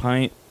liter,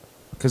 pint,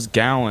 because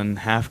gallon,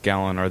 half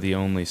gallon are the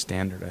only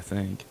standard. I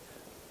think.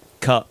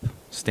 Cup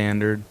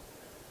standard,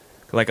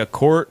 like a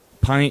quart,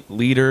 pint,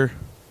 liter.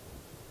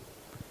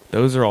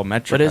 Those are all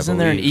metric. But isn't I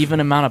there an believe. even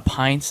amount of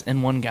pints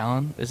in 1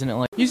 gallon? Isn't it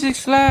like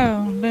music's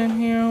loud, been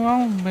here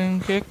long, been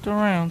kicked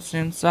around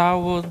since I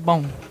was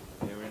born?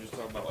 Yeah, we're just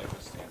talking about like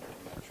the standard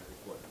metric.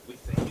 What we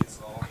think is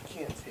all. I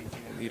can't take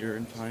you. Liter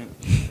and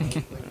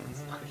pint.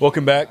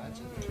 Welcome back.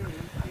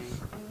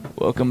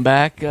 Welcome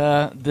back.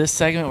 This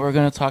segment we're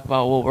going to talk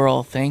about what we're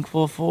all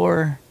thankful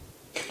for.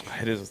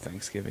 It is a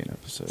Thanksgiving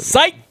episode.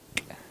 Psych!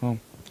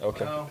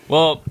 Okay.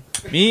 Well,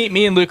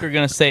 me and Luke are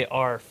going to say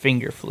our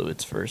finger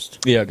fluids first.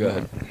 Yeah, go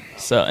ahead.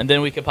 So, and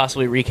then we could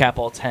possibly recap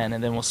all 10,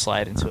 and then we'll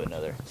slide into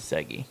another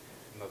seggy.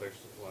 well,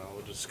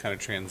 we'll just kind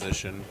of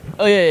transition.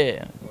 Oh,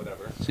 yeah.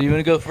 Whatever. So you want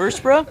to go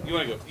first, bro? You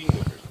want to go? You can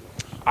go first.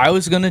 I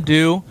was going to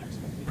do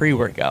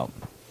pre-workout.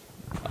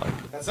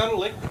 That's not a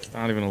liquid. It's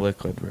not even a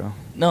liquid, bro.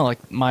 No,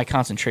 like my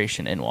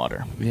concentration in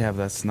water. Yeah,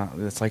 that's not.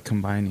 That's like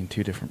combining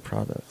 2 different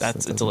products.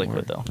 It's a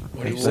liquid, though.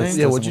 What are you That's- saying?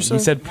 yeah, what'd you He say?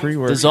 said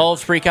pre-workout.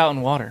 Dissolved pre-workout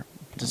in water.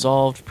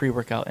 Dissolved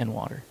pre-workout in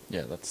water.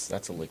 Yeah, that's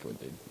a liquid,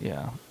 dude.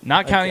 Yeah.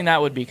 Not counting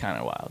that would be kind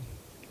of wild.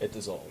 It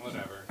dissolves.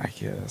 Whatever. I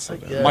guess. I I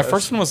guess. guess. My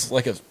first one was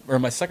like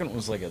my second one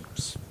was like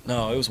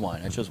no, it was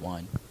wine. I chose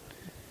wine.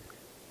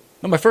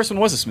 No, my first one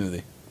was a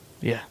smoothie.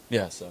 Yeah.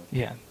 Yeah, so.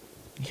 Yeah.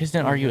 You guys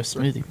didn't argue a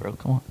smoothie, bro.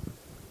 Come on.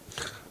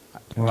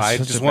 Well, I it's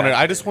such just a wanted.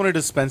 bad I just wanted to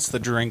dispense the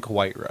drink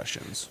White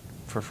Russians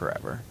for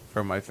forever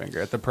from my finger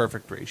at the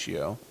perfect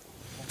ratio.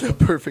 The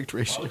perfect Why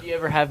ratio. would you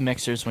ever have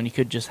mixers when you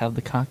could just have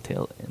the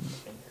cocktail in?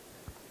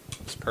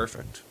 It's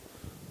perfect.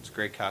 It's a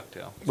great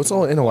cocktail. What's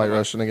all in a White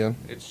Russian again?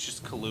 It's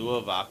just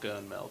Kahlua, vodka,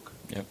 and milk.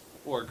 Yep.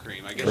 Or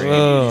cream. I guess Cream. you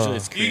can, Usually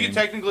it's you cream. can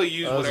technically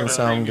use That doesn't whatever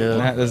sound cream you good.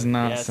 want. That does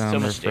not Yeah, it's sound so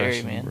much dairy,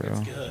 refreshing, man. bro. It's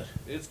good.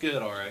 It's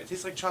good, all right. It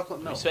tastes like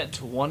chocolate milk. We spent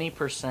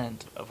 20%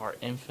 of our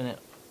infinite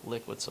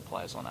liquid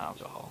supplies on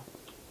alcohol.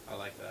 I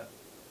like that.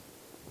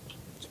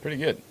 It's pretty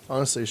good.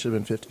 Honestly, it should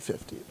have been 50-50,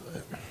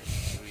 but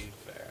I mean,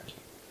 fair.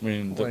 I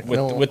mean, Like,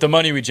 no- with the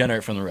money we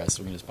generate from the rest,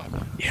 we can just buy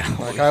more. Yeah.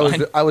 like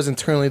I was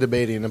internally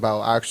debating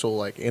about actual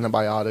like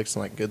antibiotics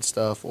and like good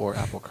stuff or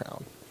Apple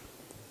Crown.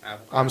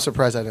 Apple I'm Crown.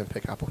 surprised I didn't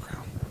pick Apple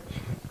Crown.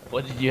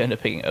 What did you end up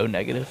picking? O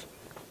negative?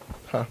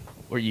 Huh?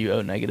 Were you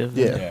O negative?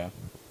 Yeah.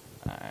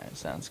 Alright,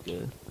 sounds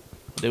good.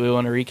 Do we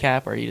want to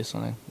recap or you just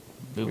want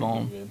to move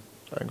on?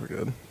 I think we're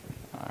good.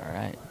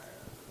 Alright.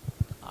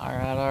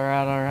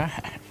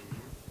 Alright.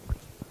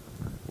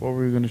 What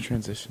were we going to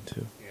transition to?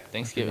 Yeah.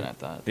 Thanksgiving, I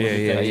thought.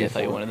 Yeah. I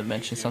thought you wanted to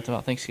mention something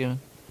about Thanksgiving.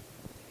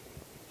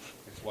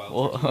 It's Wild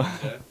Well- Turkey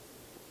Wednesday.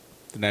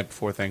 The night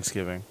before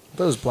Thanksgiving.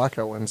 That was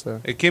Blackout Wednesday.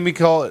 It can be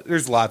called.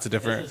 There's lots of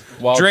different.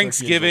 Wild Turkey is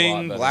a Drinksgiving,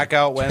 lot better.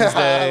 Blackout Wednesday.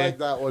 I like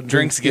that one.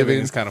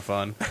 Drinksgiving is kind of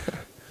fun.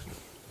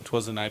 It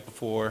was the night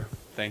before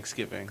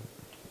Thanksgiving,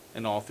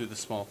 and all through the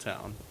small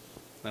town,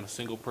 not a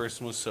single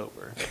person was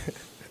sober.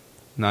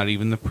 Not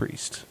even the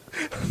priest.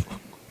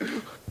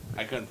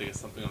 I couldn't think of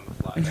something on the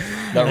fly.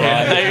 That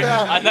I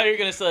rhymes. thought you were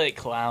gonna say like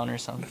clown or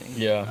something.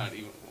 Yeah. Not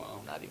even.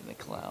 Well, Not even the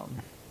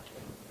clown.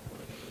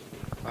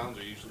 clowns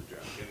are usually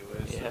drunk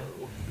anyway. Yeah.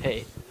 So.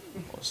 Hey.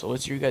 So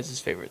what's your guys'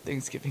 favorite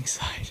Thanksgiving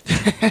side?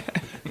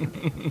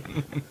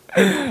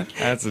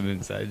 That's an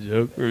inside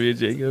joke for me and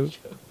Jacob.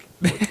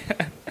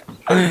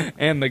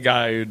 And the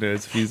guy who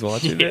knows if he's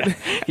watching Yeah,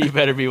 you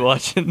better be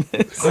watching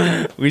this.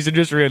 it. We should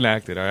just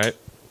reenact it, all right?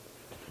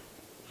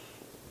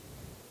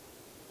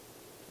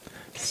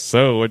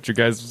 So, what's your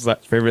guys'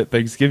 favorite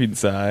Thanksgiving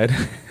side?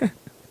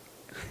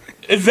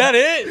 Is that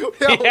it?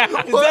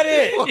 Yeah. Is that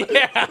it?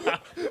 Yeah.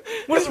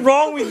 What is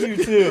wrong with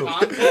you two?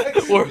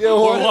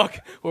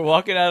 We're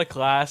walking out of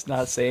class,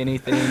 not saying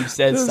anything, just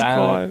dead That's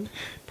silent. fine.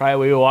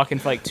 Probably we were walking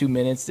for like 2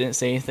 minutes, didn't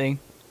say anything.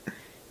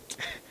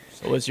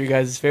 So what's your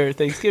guys' favorite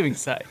Thanksgiving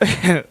side?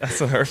 That's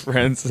what our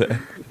friend said.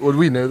 Would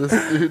we know this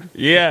dude?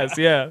 Yes,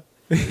 yeah.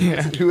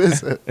 Who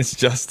is it? It's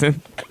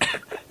Justin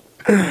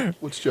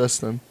What's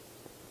Justin?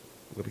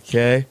 with a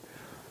K.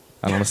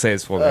 I don't want to say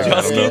his full name. I don't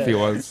know Justin. if he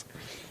wants.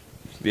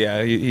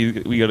 Yeah,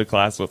 we go to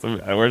class with him.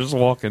 And we're just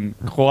walking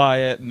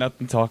quiet,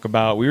 nothing to talk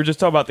about. We were just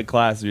talking about the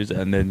class,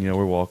 and then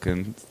we're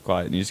walking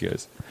quiet, and he just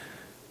goes,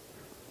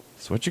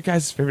 "So, what's your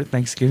guys' favorite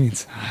Thanksgiving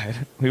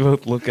side?" We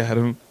both look at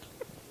him.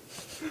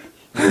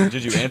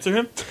 Did you answer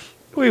him?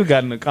 We've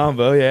gotten a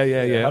combo.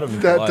 Yeah. How do we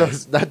lie?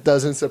 That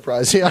doesn't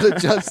surprise me. Out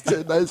of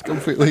Justin, that is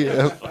completely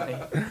him. Funny.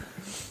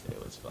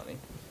 It was funny.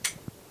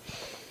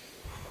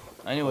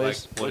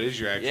 Anyways, Like, what is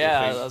your actual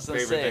I was gonna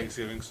favorite say,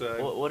 Thanksgiving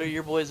side? what are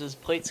your boys'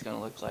 plates gonna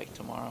look like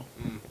tomorrow?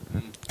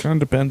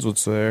 Kind of depends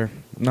what's there.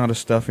 Not a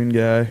stuffing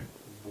guy.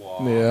 Wow.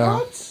 Yeah.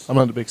 What? I'm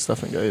not a big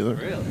stuffing guy either.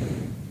 Really?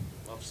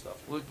 Love stuff.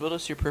 Luke, build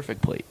us your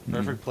perfect plate.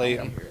 Perfect plate.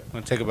 I I'm wanna hear it.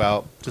 gonna take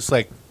about just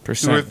like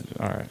Percent.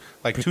 All right.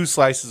 like 2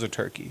 slices of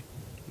turkey.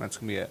 That's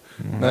gonna be it.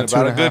 Not And two and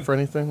about a a half good. or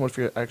anything. What if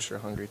you're extra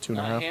hungry?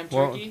 2.5. Ham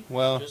Well, turkey?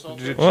 well, Just all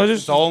j- turkey? Well,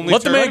 just it's only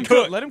let the man turkey.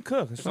 cook. Let him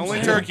cook. It's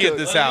only turkey at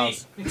this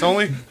house. It's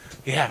only.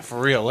 Yeah, for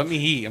real. Let me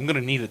eat. I'm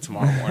gonna need it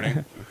tomorrow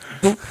morning.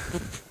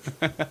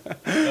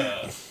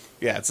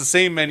 Yeah, it's the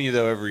same menu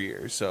though every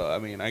year. So I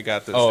mean, I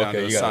got this Oh, down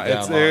okay, to the you got it science. down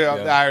It's there.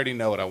 locked, yeah. I already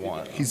know what I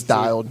want. He's So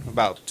dialed.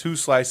 About 2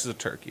 slices of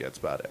turkey. That's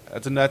about it.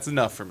 That's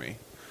enough for me.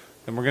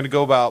 And we're gonna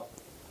go about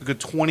a good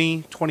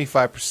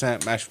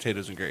 20-25% mashed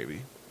potatoes and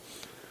gravy.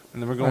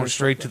 And then we're going Nice.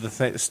 straight to the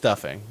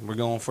stuffing. We're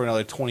going for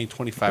another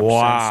 20-25%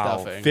 Wow,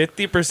 stuffing.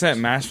 50%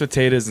 mashed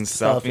potatoes and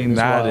stuffing. Stuffing is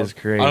That wild. is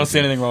crazy. I don't see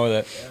anything wrong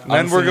with that. And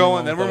then we're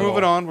going. Then we're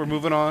moving on. We're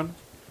moving on.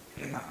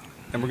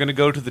 And we're gonna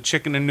go to the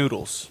chicken and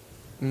noodles.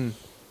 Mm.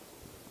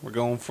 We're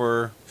going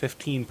for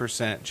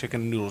 15%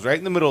 chicken and noodles, right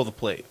in the middle of the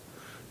plate.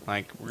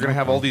 Like we're gonna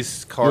have all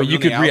these carbs. Well, you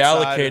could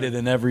reallocate it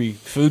in every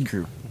food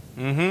group.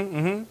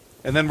 And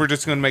then we're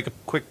just gonna make a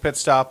quick pit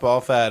stop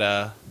off at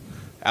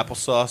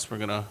applesauce. We're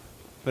gonna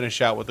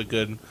finish out with a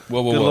good,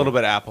 Whoa, good little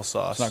bit of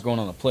applesauce. It's not going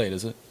on the plate,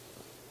 is it?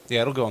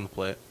 Yeah, it'll go on the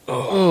plate.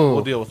 Oh,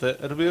 We'll deal with it.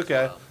 It'll be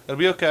okay. It'll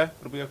be okay.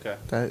 It'll be okay.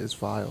 that is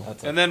vile.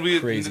 That's And then we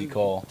crazy and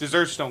call.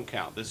 Desserts don't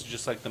count. This is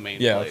just like the main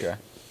Yeah, plate. okay.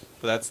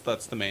 But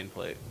that's the main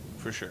plate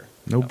for sure.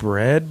 No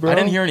bread, bro. I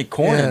didn't hear any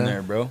corn in Yeah.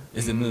 there, bro.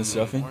 Is it in the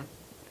stuffing?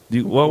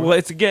 Well,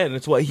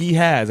 it's what he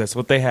has. That's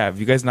what they have.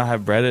 You guys not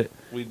have bread at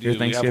We your do. We have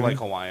Thanksgiving? like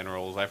Hawaiian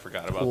rolls. I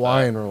forgot about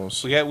Hawaiian that.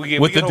 rolls. We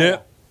With get the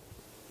dip?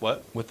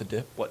 What? With the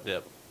dip? What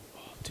dip?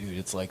 Dude,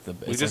 it's like the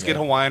We it's just like get a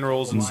Hawaiian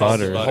rolls and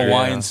Butter. salsa butter.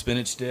 Hawaiian Yeah.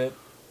 spinach dip.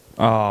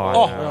 Oh,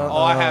 Oh,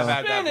 I have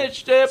had that.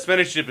 Spinach dip.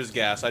 Spinach dip is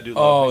gas. I do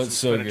Oh, love me it's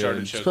some so spinach good.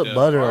 artichoke Just put dip.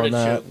 butter on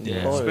that. Artichoke,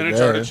 yeah. Call it a Spinach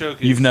day.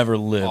 artichoke. Is You've never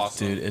lived,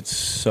 awesome. dude. It's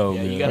so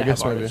Yeah, you good. gotta I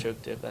guess have maybe.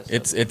 artichoke dip. That's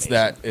It's amazing.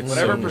 that. It's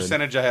Whatever so good.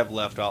 percentage I have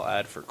left, I'll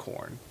add for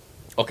corn.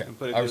 Okay, And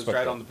put it I goes respect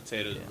right that. on the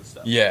potatoes and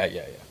stuff. Yeah.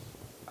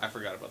 I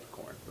forgot about the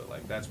corn, but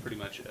like that's pretty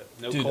much it.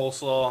 No Dude,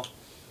 coleslaw.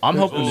 I'm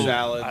No hoping. Ooh,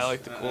 salads. I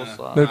like the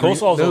coleslaw. No,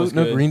 Coleslaw's no, always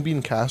no good. green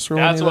bean casserole.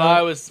 That's any what of that?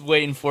 I was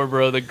waiting for,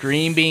 bro. The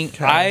green bean.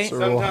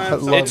 Casserole. Sometimes- I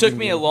love It took green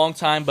me a bean. long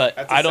time, but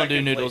That's a I don't do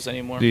second noodles plate.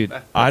 anymore. dude,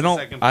 That's I the don't.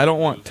 second I don't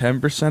plate. want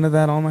 10% of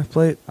that on my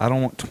plate. I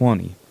don't want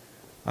 20.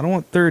 I don't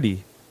want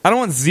 30. I don't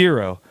want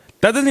 0.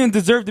 That doesn't even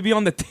deserve to be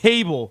on the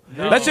table.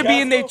 No. That should be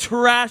in the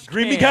trash.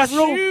 Green bean can.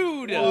 casserole?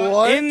 Dude,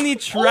 What? In the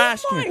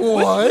trash can.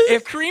 What?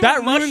 If cream That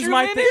and ruins mushroom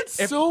my in thing. it?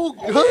 If- So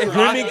good.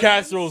 Green bean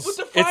casseroles. With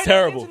the It's fried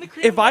terrible. onions and the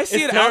cream If I and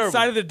see it It's terrible.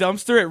 outside of the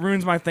dumpster, it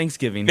ruins my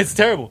Thanksgiving. It's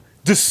terrible.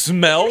 The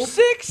smell.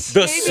 six, The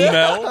maybe?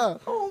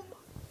 smell. Oh,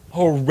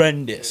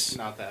 Horrendous. It's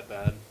not that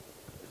bad.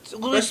 it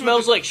literally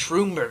smells like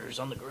shroom burgers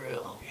on the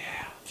grill.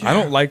 I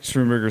don't like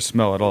Schroomburger's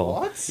smell at all.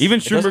 What? Even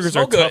It doesn't Schroomburgers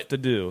smell are good. tough to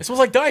do. It smells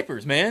like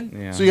diapers, man.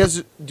 Yeah. So you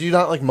guys, do you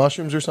not like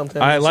mushrooms or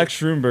something? I like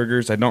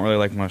Schroomburgers. I don't really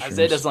like mushrooms.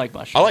 Isaiah doesn't like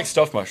mushrooms. I like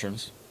stuffed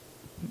mushrooms.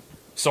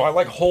 So I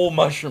like whole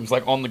mushrooms,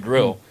 like on the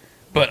grill.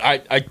 But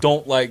I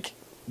don't like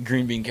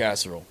green bean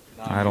casserole.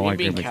 I don't like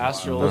green green bean bean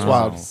casserole. That's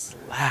wild.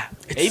 Slap.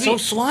 It's so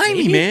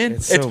slimy, man.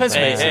 It's It's so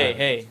Pennsylvania. bad.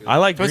 Hey. I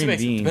like Depends green what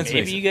makes it- beans. depends-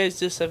 Maybe you guys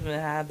just haven't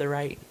had the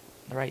right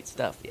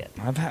stuff yet.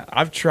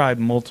 I've tried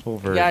multiple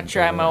versions. gotta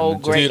try of my it, and old it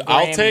just- great Dude, I'll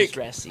Grammy's take.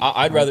 recipe.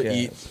 I'd rather Okay,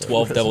 eat so-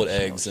 12 deviled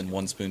eggs than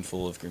one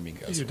spoonful of green bean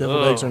Dude, casserole.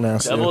 deviled eggs are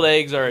nasty. Deviled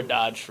eggs are a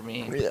dodge for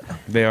me. Yeah.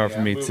 They are Yeah,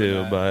 for me moving too,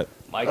 on. but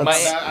Like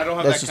That's- my I don't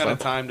have That's that just kind of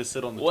fine. time to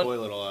sit on the What-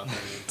 toilet all afternoon.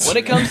 when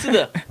it comes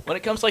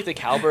to like the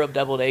caliber of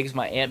deviled eggs,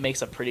 my aunt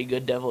makes a pretty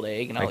good deviled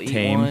egg, and I'll Like eat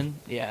tame? one.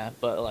 Yeah,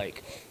 but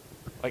like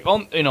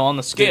on on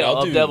the scale I'll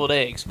of do deviled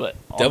eggs, but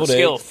on deviled the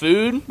scale eggs. of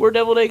food where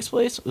deviled eggs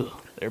place, ugh,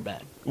 they're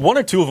bad. One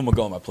or two of them will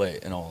go on my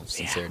plate, in all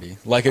sincerity.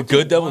 Like a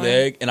good deviled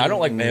egg, and I don't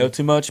like mayo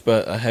too much,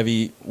 but a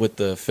heavy with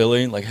the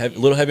filling, like a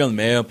little heavy on the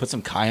mayo. Put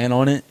some cayenne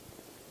on it.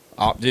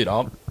 I'll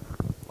Well,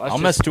 that's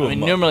mess two I of mean,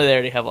 them up. normally they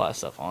already have a lot of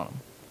stuff on them.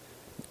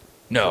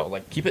 no,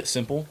 like keep it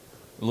simple.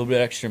 A little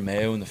bit extra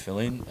mayo in the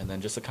filling, and then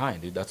just a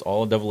cayenne, dude. That's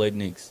all a deviled egg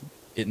needs.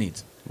 It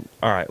needs.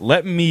 all right,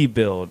 let me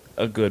build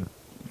a good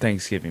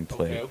Thanksgiving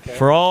plate Okay.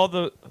 for all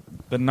the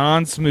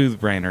non-smooth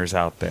brainers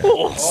out there.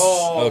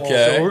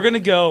 Okay. So we're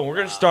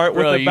gonna start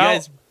with Bro, you about.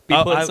 guys be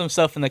putting I- some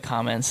stuff in the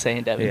comments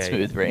saying Devin Yeah,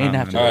 Smooth yeah. Brain No,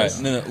 after no, all this.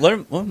 right. No, let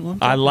him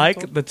I talk.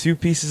 like the 2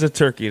 pieces of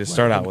turkey to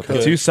start out with. The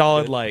Good. 2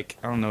 solid, like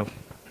I don't know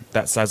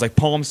that size, like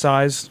palm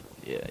size.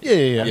 Yeah.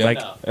 Yeah. Like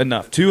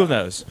enough. 2 of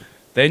those.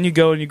 Then you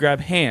go and you grab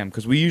ham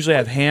because we usually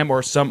have ham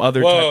or some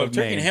other Whoa, type of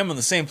turkey main. and ham on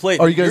the same plate.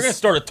 Are you You're guys- gonna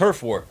start a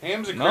turf war.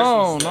 Ham's a No,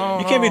 Christmas no, thing.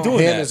 You can't be doing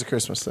Ham that. is a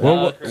Christmas thing.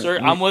 Well, Sir,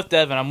 I'm with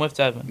Devin.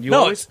 You no,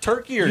 always, it's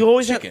turkey or you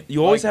always chicken. have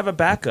you always Like- have a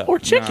backup Or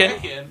chicken.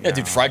 Yeah,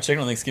 dude, fried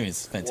chicken on Thanksgiving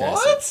is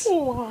fantastic.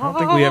 What? I don't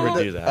think we ever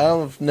do that.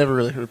 I've never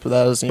really heard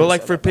that as But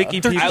like for picky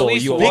At people,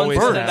 least you one's always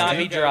gonna have. not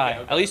be Okay, dry.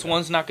 okay. At least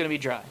one's not gonna be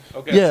dry.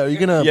 Okay. Yeah, are you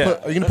gonna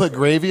Yeah. put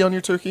gravy on your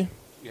turkey?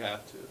 You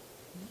have to.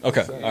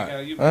 Okay, So, all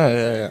right. you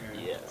Yeah.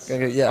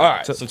 Yes. Yeah. All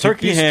right, So so two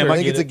turkey pieces ham. of I I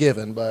think get it's a it.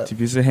 given, but 2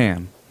 pieces of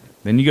ham.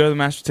 Then you go to the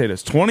mashed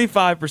potatoes.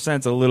 25%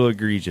 is a little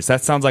egregious.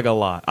 That sounds like a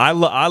lot. I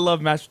love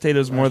mashed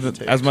potatoes more than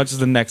potatoes. as much as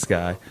the next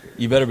guy.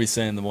 You better be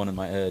saying the one in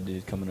my head,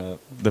 dude, coming up.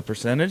 The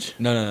percentage?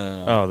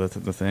 No. Oh, the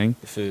thing.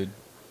 The food.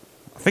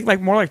 I think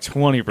like more like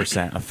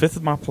 20%. A fifth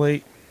of my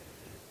plate.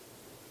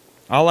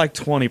 I like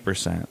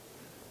 20%.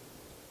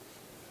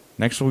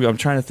 Next, I'm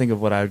trying to think of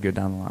what I would go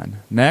down the line.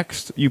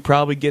 Next, you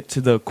probably get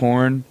to the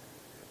corn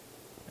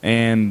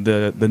and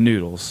the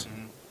noodles.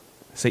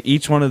 Say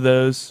each one of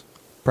those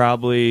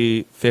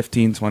probably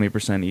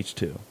 15-20% each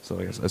too. So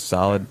I guess a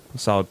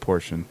solid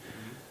portion.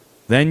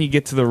 Then you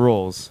get to the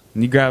rolls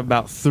and you grab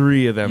about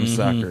 3 of them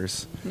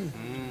suckers.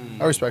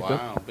 I respect it.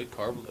 Wow, big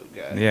carb load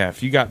guy. Yeah,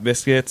 if you got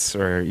biscuits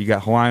or you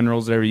got Hawaiian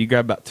rolls, whatever, you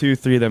grab about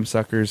 2-3 of them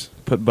suckers.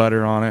 Put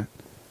butter on it.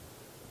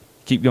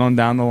 Keep going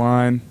down the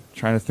line.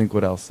 Trying to think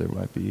what else there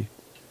might be.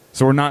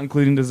 So we're not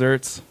including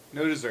desserts.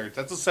 No desserts.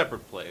 That's a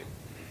separate plate.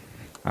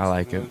 I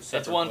like it. That's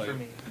Separate one plate. for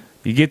me.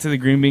 You get to the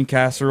green bean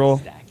casserole.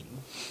 Stacking.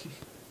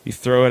 You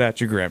throw it at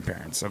your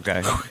grandparents.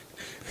 Okay.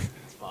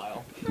 It's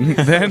vile.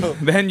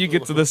 then you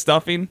get to the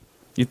stuffing.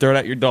 You throw it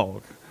at your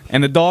dog,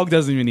 and the dog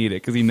doesn't even eat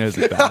it because he knows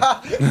it's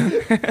bad.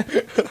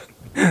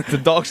 The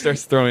dog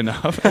starts throwing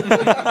up.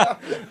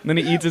 Then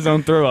he eats his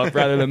own throw up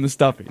rather than the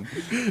stuffing.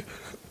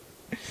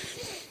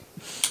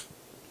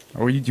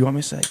 Or do you want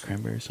me to say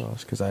cranberry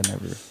sauce?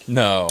 Because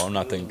No, I'm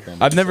not thinking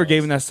cranberry I've never sauce.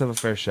 given that stuff a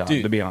fair shot,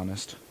 Dude. to be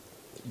honest.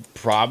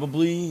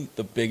 Probably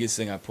the biggest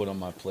thing I put on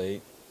my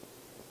plate,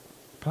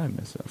 Probably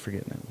miss it. I'm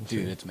forgetting it. We'll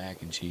dude. see. It's mac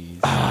and cheese.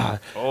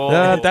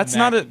 That's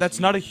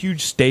not a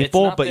huge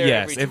staple, not but there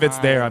yes, every if it's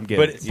there, time. I'm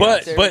getting it.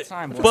 But Every but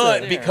time. What's but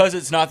there? because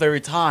it's not there every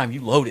time,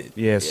 you load it.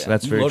 Yes, Yeah.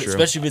 that's You very load it, true.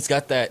 especially if it's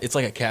got that. It's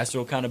like a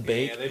casserole kind of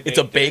bake. they It's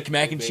a baked baked it.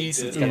 mac They and cheese.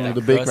 baked It's it. got Yeah, that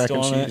the baked crust mac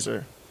and on it. cheese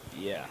are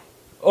Yeah.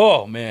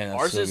 Oh man,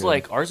 that's Ours so is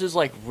good.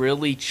 like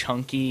really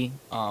chunky,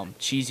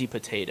 cheesy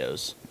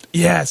potatoes.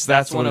 Yes,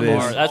 that's one what of it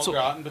our. is. That's All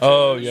what. gratin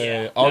Oh potatoes.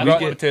 yeah. That's All one-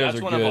 gratin potatoes that's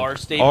are one good. of our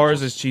staples.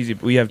 Ours is cheesy.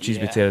 We have cheesy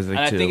Yeah. potatoes And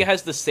like I too. think it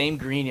has the same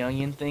green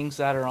onion things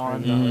that are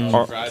on.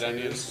 Our- Fried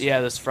onions. Yeah,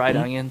 those fried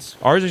onions.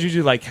 Ours is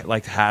usually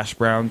like hash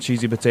brown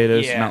cheesy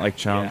potatoes, Yeah, not like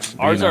chunks.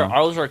 yeah. Ours you know.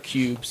 ours are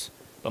cubes,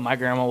 but my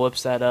grandma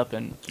whips that up,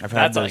 and I've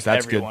had that's those. like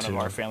That's every good, one too. of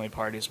our family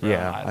parties, bro.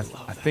 Yeah, I, I love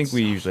think that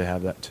we stuff. usually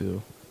have that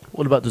too.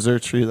 What about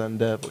desserts for you then,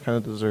 Deb? What kind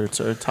of desserts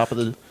are top of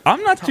the?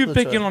 I'm not Top too of the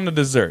picking chart. on the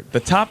dessert. The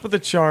top of the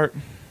chart.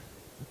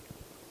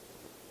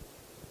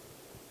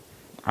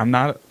 I'm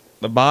not.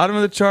 The bottom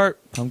of the chart,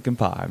 pumpkin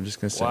pie. I'm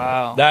just gonna say. it.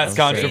 Wow, That's Okay.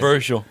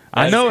 controversial.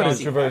 I That's know it is.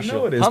 controversial. I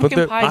know it is. Pumpkin but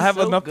there- pie is I have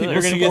so enough good. people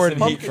You're gonna get supporting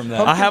some me. heat from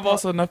that. I have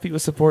also enough people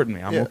supporting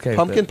me. I'm Yeah, okay.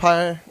 pumpkin with it.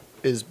 pie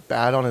is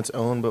bad on its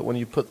own, but when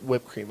you put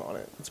whipped cream on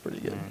it, it's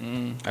pretty good. I'd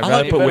I rather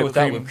like it put better whipped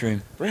without cream. whipped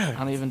cream. I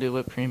don't even do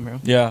whipped cream, bro.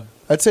 Yeah.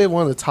 I'd say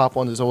one of the top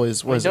ones is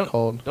always what is don't, it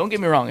called? Don't get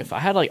me wrong. If I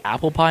had like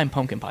apple pie and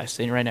pumpkin pie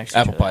sitting right next to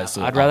Apple each pie other, is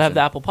still I'd an rather have option.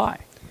 the apple pie.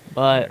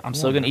 But I'm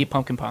still gonna eat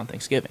pumpkin pie on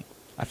Thanksgiving.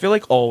 I feel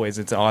like always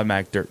it's an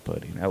automatic dirt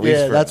pudding. At least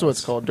Yeah, for that's what us.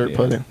 it's called, dirt Yeah.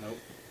 pudding.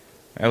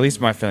 At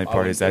least my family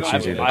parties. That's I've-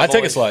 usually. I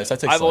take a slice. I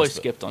take a I've always slice,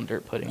 but- skipped on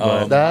dirt pudding.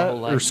 Oh. my That whole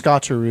or life.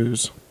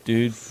 scotcheroos.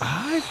 dude.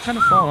 I've kind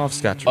of fallen off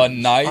Scotch. A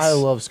nice I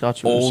love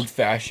Scotch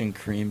old-fashioned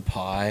cream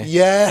pie.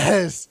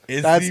 Yes,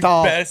 Is that's the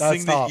top. best That's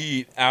thing top. to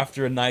eat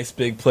after a nice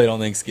big plate on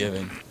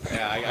Thanksgiving.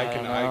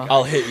 Yeah,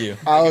 I'll hit you.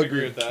 I I'll can agree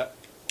agree. with that.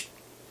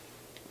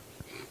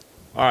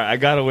 All right, I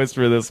gotta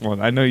whisper this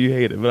one. I know you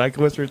hate it, but I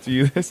can whisper it to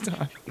you this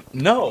time.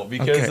 No,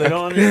 because Okay. I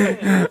don't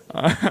understand.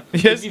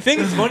 Yes. If you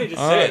think it's funny, just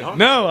All say right. it. Huh?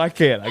 No, I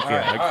can't. I can't.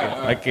 right, I can't.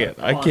 all right, I can't.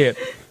 come I on. can't.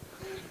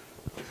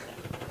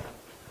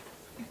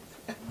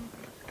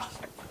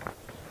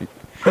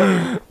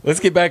 Let's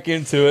get back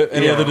into it.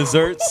 Any Yeah. other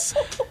desserts?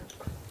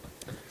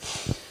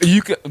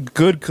 You can,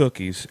 good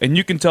cookies, and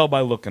you can tell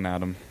by looking at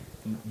them.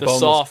 The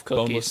soft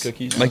boneless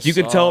cookies. cookies. Like you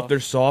can tell if Soft. thlike they're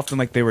soft and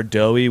like they were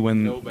doughy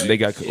when No they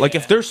got bakes. like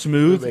if they're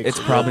smooth, No bakes. it's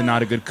probably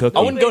not a good cookie.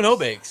 I wouldn't go no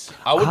bakes.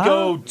 I would Huh?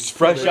 go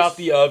fresh out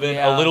the oven,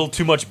 Yeah. a little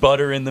too much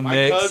butter in the My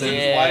mix. cousin's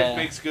Yeah. wife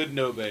makes good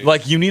no bake.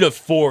 Like you need a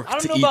fork I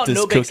don't to know eat about this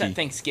no bakes cookie. at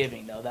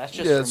Thanksgiving though. That's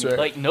just Yeah, for that's me. right.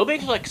 Like no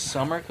bakes are like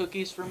summer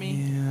cookies for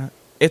me. Yeah,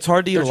 it's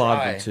hard to eat They're a lot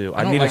dry. of them too. I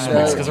I don't need like a them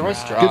small because one. they're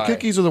always dry. Good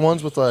cookies are the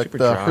ones with like Super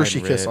the dry Hershey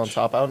and Kiss on rich.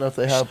 top. I don't know if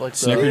they have like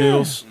the.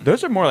 Snickerdoodles.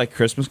 Those are more like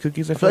Christmas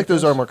cookies. I feel like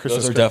those are more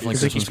Christmas. Those are definitely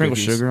because you Christmas sprinkle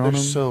cookies. sugar on They're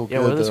them. so Yeah,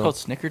 good. what are those though. called?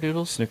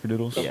 Snickerdoodles?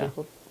 Snickerdoodles. Yeah.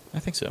 I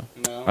think so.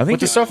 no. I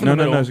think the stuff in the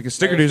no, middle. because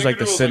Snickerdoodle is like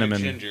the Snickerdoodle's cinnamon,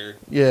 Like a ginger.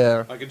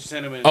 Yeah. Like a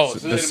cinnamon. Oh,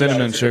 the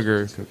cinnamon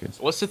sugar cookies.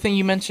 What's the thing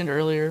you mentioned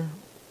earlier?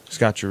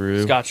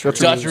 Scotcheroo. Scotcheroo.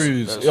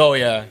 Scotcheroos. Oh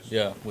yeah,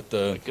 yeah. With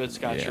the Good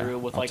Scotcheroo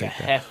with I'll like a take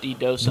that. hefty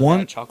dose of One,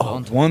 that chocolate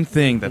on top. one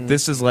thing that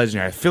this is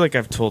legendary. I feel like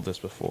I've told this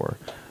before,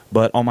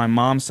 but on my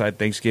mom's side,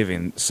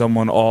 Thanksgiving,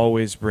 someone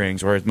always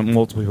brings, or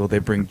multiple people, they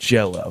bring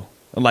Jello,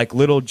 like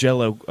little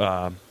Jello.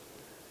 I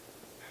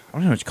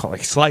don't know what you call it,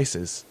 like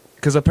slices,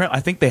 because apparently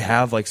I think they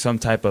have like some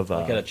type of.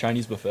 like at a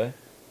Chinese buffet.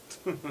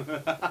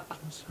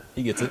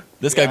 He gets it.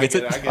 This guy gets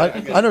it.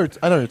 I know what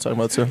you're talking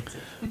about too.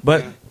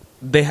 But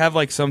they have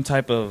like some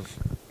type of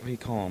what do you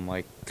call them?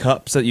 Like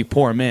cups that you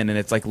pour them in, and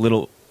it's like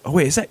little. Oh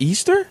wait, is that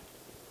Easter?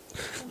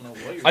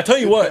 I tell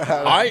you what,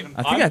 I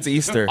think that's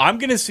Easter. I'm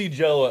gonna see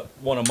Jello at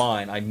one of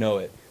mine. I know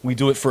it. We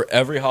do it for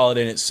every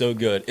holiday, and it's so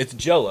good. It's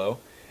Jello,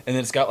 and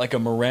then it's got like a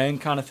meringue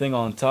kind of thing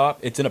on top.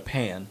 It's in a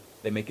pan.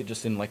 They make it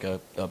just in like a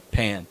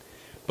pan,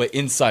 but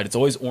inside it's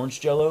always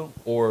orange Jello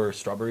or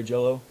strawberry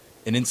Jello,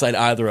 and inside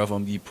either of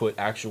them you put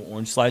actual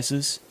orange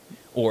slices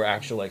or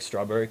actual like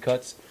strawberry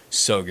cuts.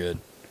 So good,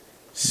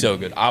 so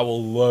good. I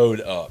will load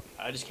up.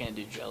 I just can't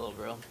do Jello,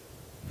 bro.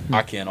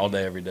 I can all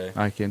day, every day.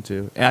 I can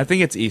too, and I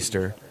think it's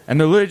Easter, and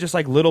they're literally just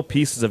like little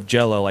pieces of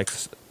Jello, like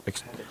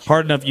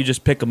hard enough you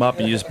just pick them up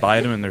and you just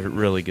bite them, and they're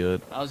really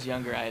good. When I was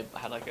younger, I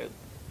had like a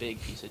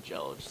big piece of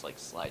Jello just like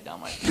slide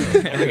down my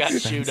throat. Never got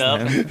chewed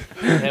up.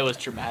 It was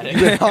traumatic.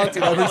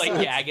 I was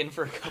like gagging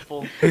for a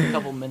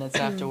couple minutes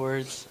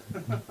afterwards.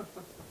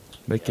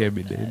 They can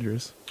be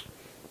dangerous.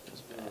 It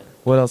was bad.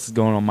 What else is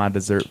going on my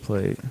dessert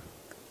plate,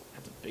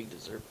 That's a big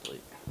dessert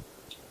plate.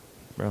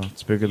 bro?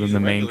 It's bigger than Use the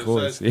a main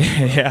regular course.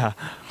 size. Yeah,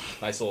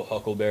 Nice little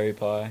huckleberry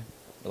pie,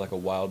 or like a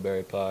wild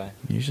berry pie.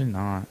 usually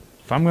not.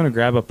 If I'm gonna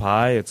grab a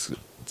pie, it's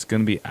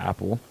gonna be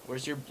apple.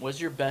 Where's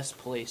your best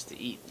place to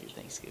eat your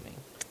Thanksgiving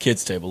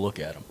Kids table, look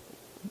at them.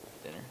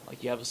 dinner?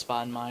 Like you have a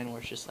spot in mind where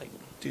it's just like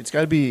Dude, it's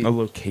got to be. A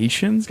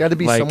location? It's got to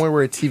be Like, somewhere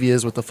where a TV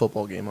is with the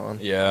football game on.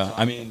 Yeah,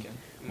 I mean,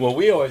 well,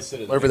 we always sit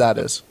at Wherever that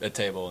is. a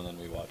table and then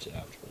we watch it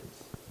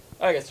afterwards.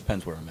 I guess it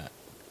depends where I'm at.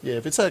 Yeah,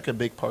 if it's like a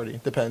big party,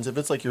 depends. If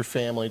it's like your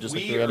family, just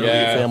like We your are- immediate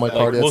Yeah, family like,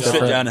 party, we'll that's sit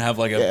different. down and have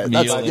like a Yeah, meal.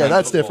 that's, and yeah, then-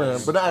 that's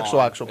different. But the actual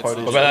It's-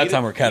 parties. But by that Eat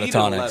time it- we're eat it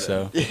catatonic, 11.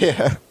 so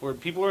Yeah. Where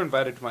people are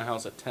invited to my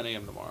house at 10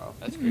 a.m. tomorrow.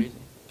 that's crazy.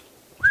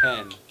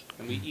 10.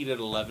 And we eat at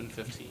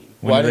 11:15.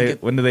 Well, I when, do didn't they,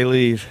 get- when do they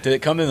leave? did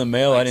it come in the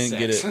mail? I Like didn't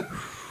get 6. it.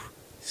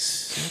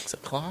 6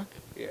 o'clock?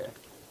 Yeah.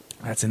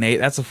 That's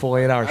a full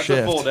 8-hour That's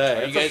shift. a full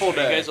day. Are you That's a full are you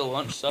day. guys a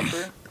lunch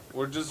supper?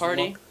 We're just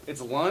party?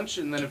 It's lunch,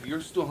 and then if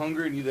you're still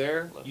hungry and you're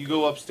there, you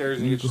go upstairs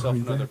and You get yourself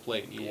go another there.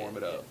 plate and you warm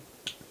it up.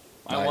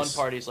 My one Nice.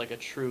 party is like a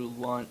true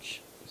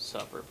lunch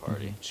supper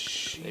party.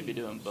 They be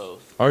doing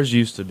both. Ours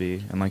used to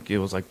be, and like it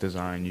was like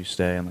designed. You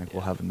stay, and like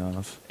we'll have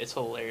enough. It's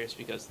hilarious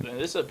because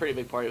this is a pretty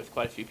big party with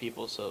quite a few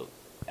people, so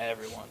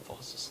everyone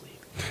falls asleep.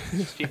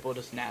 Just people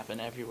just napping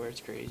everywhere.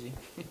 It's crazy.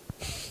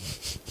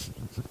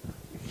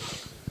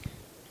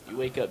 You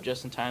wake up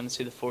just in time to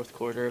see the fourth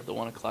quarter of the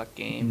 1 o'clock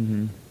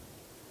game.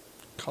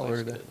 Color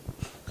Life's it.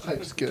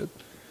 Life's good.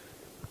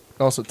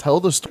 Also, tell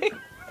the story. good.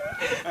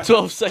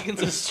 12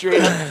 seconds of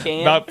straight up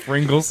can. About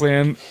Pringles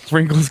cans.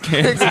 Pringles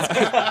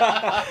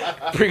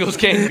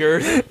can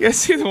girth. Yeah,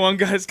 see the one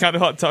guy's kind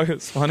of hot talking.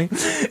 It's funny.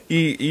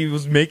 He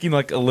was making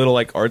like a little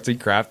like artsy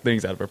craft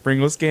things out of a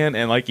Pringles can,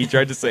 and like he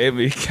tried to say it, but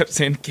he kept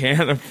saying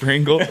can of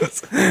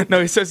Pringles. No,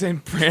 he started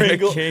saying pran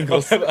of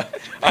Kingles.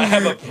 I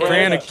have a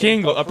Pran of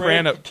Kingle, a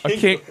pran of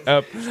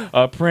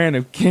a pran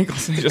of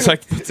Kingles. And he just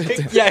like puts it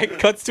down. Yeah, it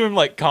cuts to him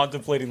like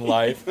contemplating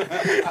life,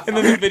 and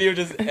then the video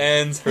just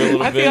ends for a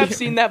little I bit. think I've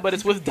seen that, but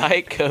it's with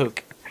Diet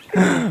Coke.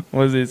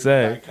 What does it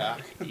say?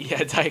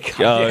 Yeah, Diet Coke.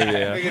 Oh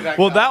Yeah. yeah.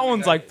 Well, that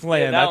one's like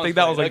planned. Yeah, that I think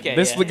that was one's like planned.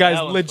 this. Okay, The yeah, guy's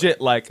that one's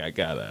legit. Like I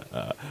got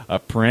a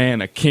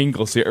pran of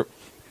Kingles here.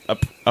 A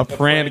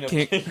pran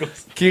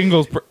of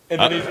Kingles. And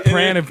then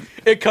Pran of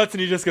it cuts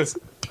and he just goes.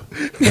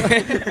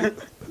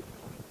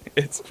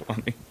 It's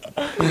funny.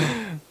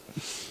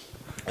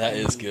 That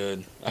is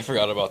good. I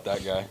forgot about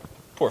that guy.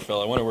 Poor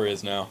fella. I wonder where he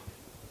is now.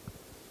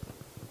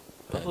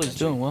 Hopefully he's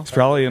doing well. It's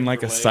probably in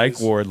like a psych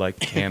Lays. ward, like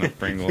can of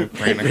Pringles,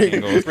 Brandon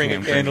Kingles,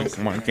 Brandon Pringles,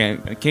 come on,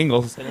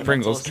 Kingles,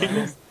 Pringles,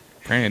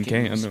 Brandon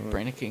Kingles, can.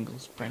 Brandon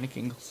Kingles, Brandon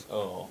Kingles.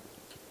 Oh.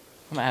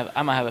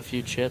 I might have a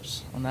few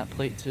chips on that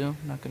plate too.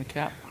 I'm not gonna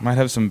cap. Might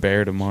have some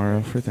bear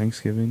tomorrow for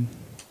Thanksgiving.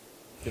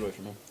 Get away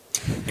from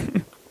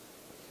him.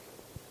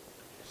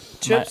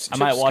 I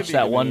might watch could be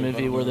that a good one move, I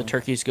movie don't where the know.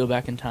 turkeys go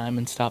back in time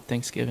and stop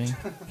Thanksgiving.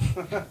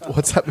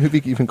 What's that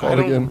movie even I called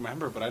don't again?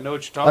 remember, but I know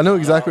what you're talking about. I know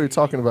exactly what you're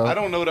talking about. I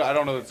don't know what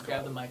it's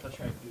Grab called. the mic. I'll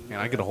try. Man,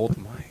 I get to hold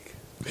the mic.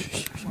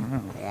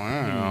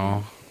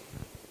 Wow.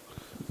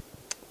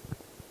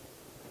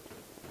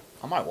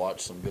 I might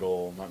watch some good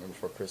old Nightmare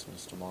Before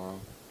Christmas tomorrow.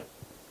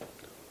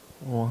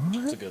 It's a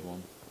What? good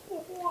one.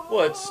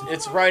 Well,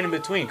 it's right in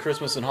between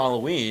Christmas and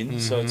Halloween,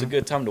 so it's a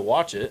good time to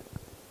watch it.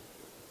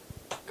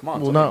 Come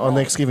on. Well, tell me not on wrong.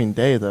 Thanksgiving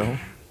Day though.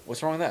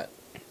 What's wrong with that?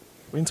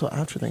 Wait until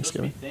after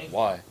Thanksgiving.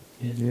 Why?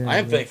 Yeah, I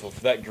am thankful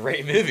for that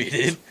great movie,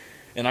 dude.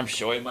 And I'm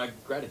showing my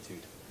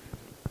gratitude.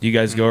 Do you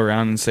guys go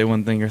around and say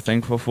one thing you're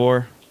thankful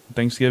for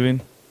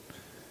Thanksgiving?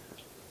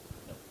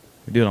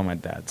 We do it on my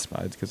dad's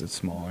side because it's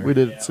smaller. We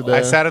did it today.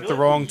 I sat at the feel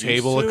like wrong we used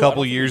table to. a I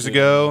couple don't think years we did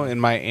ago, anymore.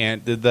 and my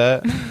aunt did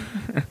that.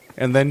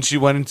 And then she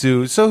went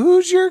into, so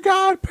who's your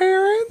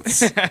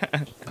godparents?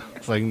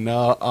 It's like,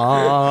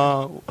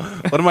 no,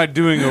 what am I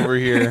doing over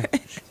here?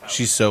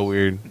 She's so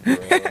weird.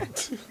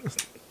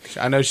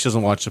 I know she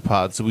doesn't watch the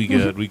pod, so we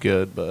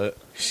good, but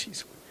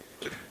she's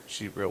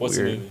real What's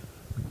the weird. movie?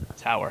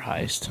 Tower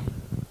Heist.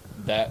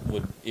 That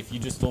would, if you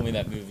just told me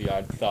that movie,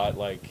 I'd thought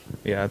like,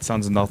 Yeah, it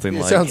sounds nothing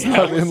It like. sounds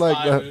nothing like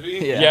that.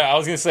 yeah. I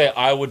was gonna say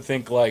I would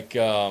think like,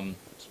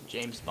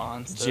 James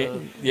Bond stuff.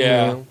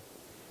 yeah,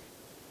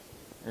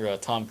 or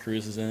Tom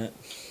Cruise is in it.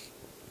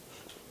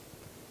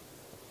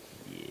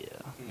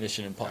 Yeah.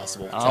 Mission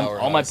Impossible. All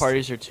Tower my Heist.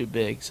 parties are too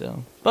big,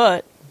 so.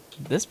 But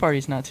this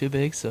party's not too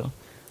big, so.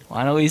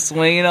 Why don't we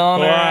swing it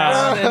on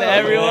around and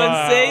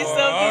everyone say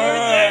something we're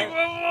thankful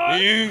for?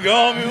 You can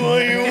call me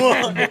what you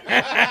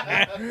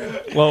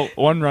want. Well,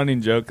 one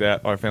running joke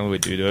that our family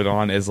would do it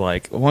on is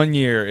like one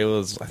year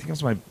I think it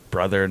was my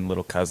brother and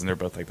little cousin. They're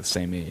both like the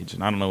same age,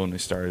 and I don't know when we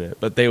started it,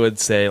 but they would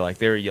say like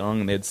they were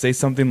young and they'd say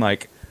something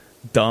like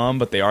dumb,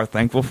 but they are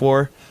thankful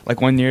for. Like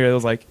one year it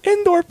was like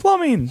indoor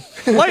plumbing,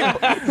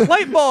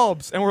 light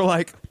bulbs, and we're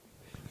like,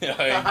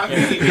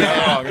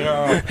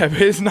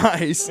 it's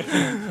nice,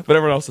 but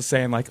everyone else is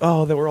saying like,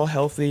 oh, that we're all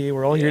healthy,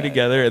 we're all here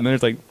together, and then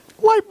it's like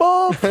light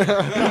bulb,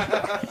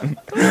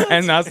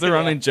 and that's the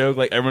running joke.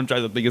 Like everyone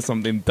tries to think of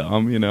something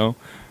dumb, you know.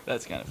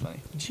 That's kind of funny.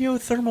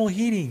 Geothermal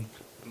heating.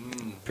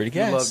 Pretty You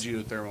gas. love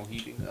geothermal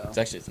heating, though.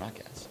 It's not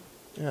gas.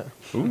 Yeah.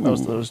 Ooh. That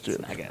was those two.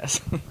 I guess.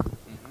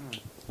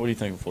 What are you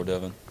thankful for,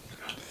 Devin?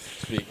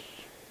 Speak.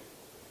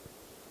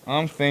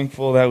 I'm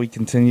thankful that we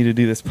continue to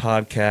do this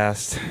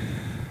podcast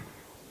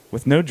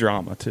with no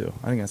drama too.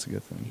 I think that's a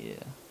good thing. Yeah.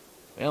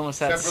 We almost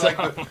had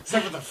Except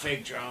some. for the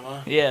fake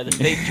drama. Yeah, the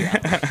fake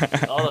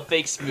drama. All the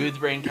fake smooth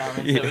brain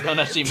comments that we don't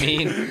actually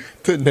mean.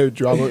 No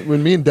drama.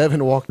 When me and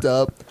Devin walked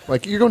up,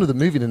 like, you're going to the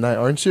movie tonight,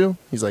 aren't you?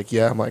 He's like,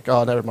 yeah. I'm like,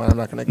 oh, never mind. I'm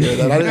not going to go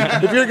to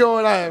that. If you're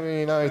going, I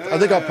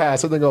think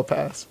I'll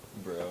pass.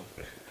 Bro.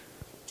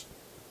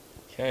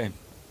 Okay.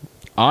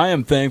 I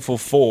am thankful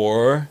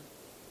for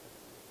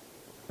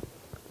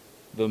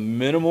the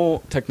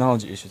minimal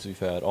technology issues we've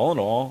had. All in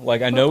all,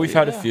 like I know we've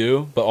had a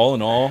few, but all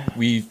in all,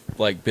 we've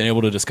like been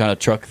able to just kind of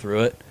truck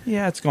through it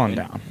Yeah, it's gone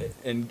down.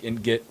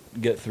 and get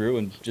through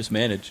and just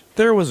manage.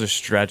 There was a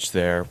stretch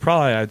there.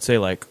 Probably I'd say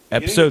like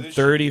episode this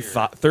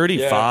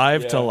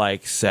 35 Yeah. to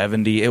like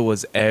 70. It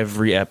was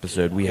every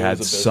episode we It had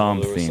was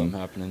abysmal. There was something.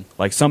 happening.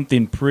 Like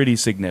something pretty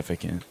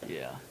significant.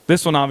 Yeah.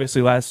 This one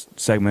obviously last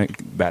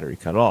segment battery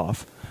cut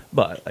off.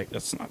 But like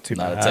that's not too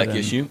Not a bad. tech And-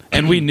 issue.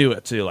 And we knew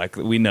it too. Like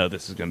we know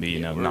this is gonna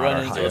be, We're not our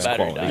running into a highest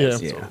battery quality.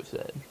 diet. Yeah. That's what we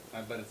said.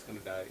 I bet it's going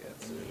to die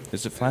yet soon.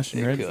 Is it flashing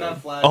It red?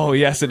 could. Oh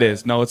yes, it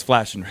is. No, it's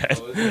flashing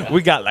red.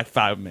 We got like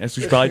 5 minutes.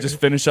 We should probably just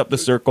finish up the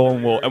circle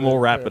and we'll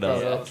wrap it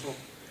up. Yeah.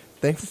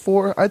 Thankful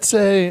for? I'd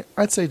say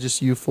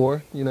just you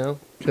four,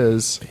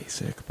 because,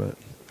 Basic, but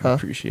Huh?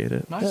 appreciate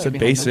it. Nice It's to a be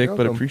basic, humble.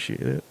 but Welcome.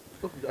 appreciate it.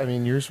 I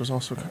mean, yours was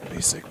also kind of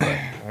basic. But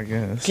I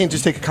guess. can't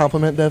just take a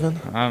compliment, Devin.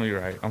 You're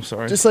right. I'm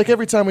sorry. Just like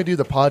every time we do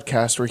the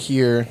podcast, we're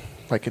here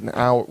like an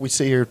hour. We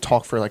sit here,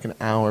 talk for like an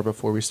hour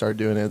before we start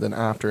doing it, then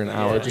after an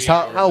hour. Just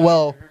how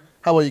well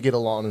you get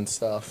along and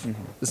stuff.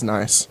 It's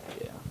nice.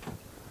 Yeah.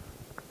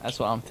 That's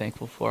what I'm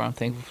thankful for. I'm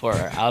thankful for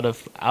our out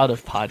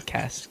of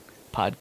podcast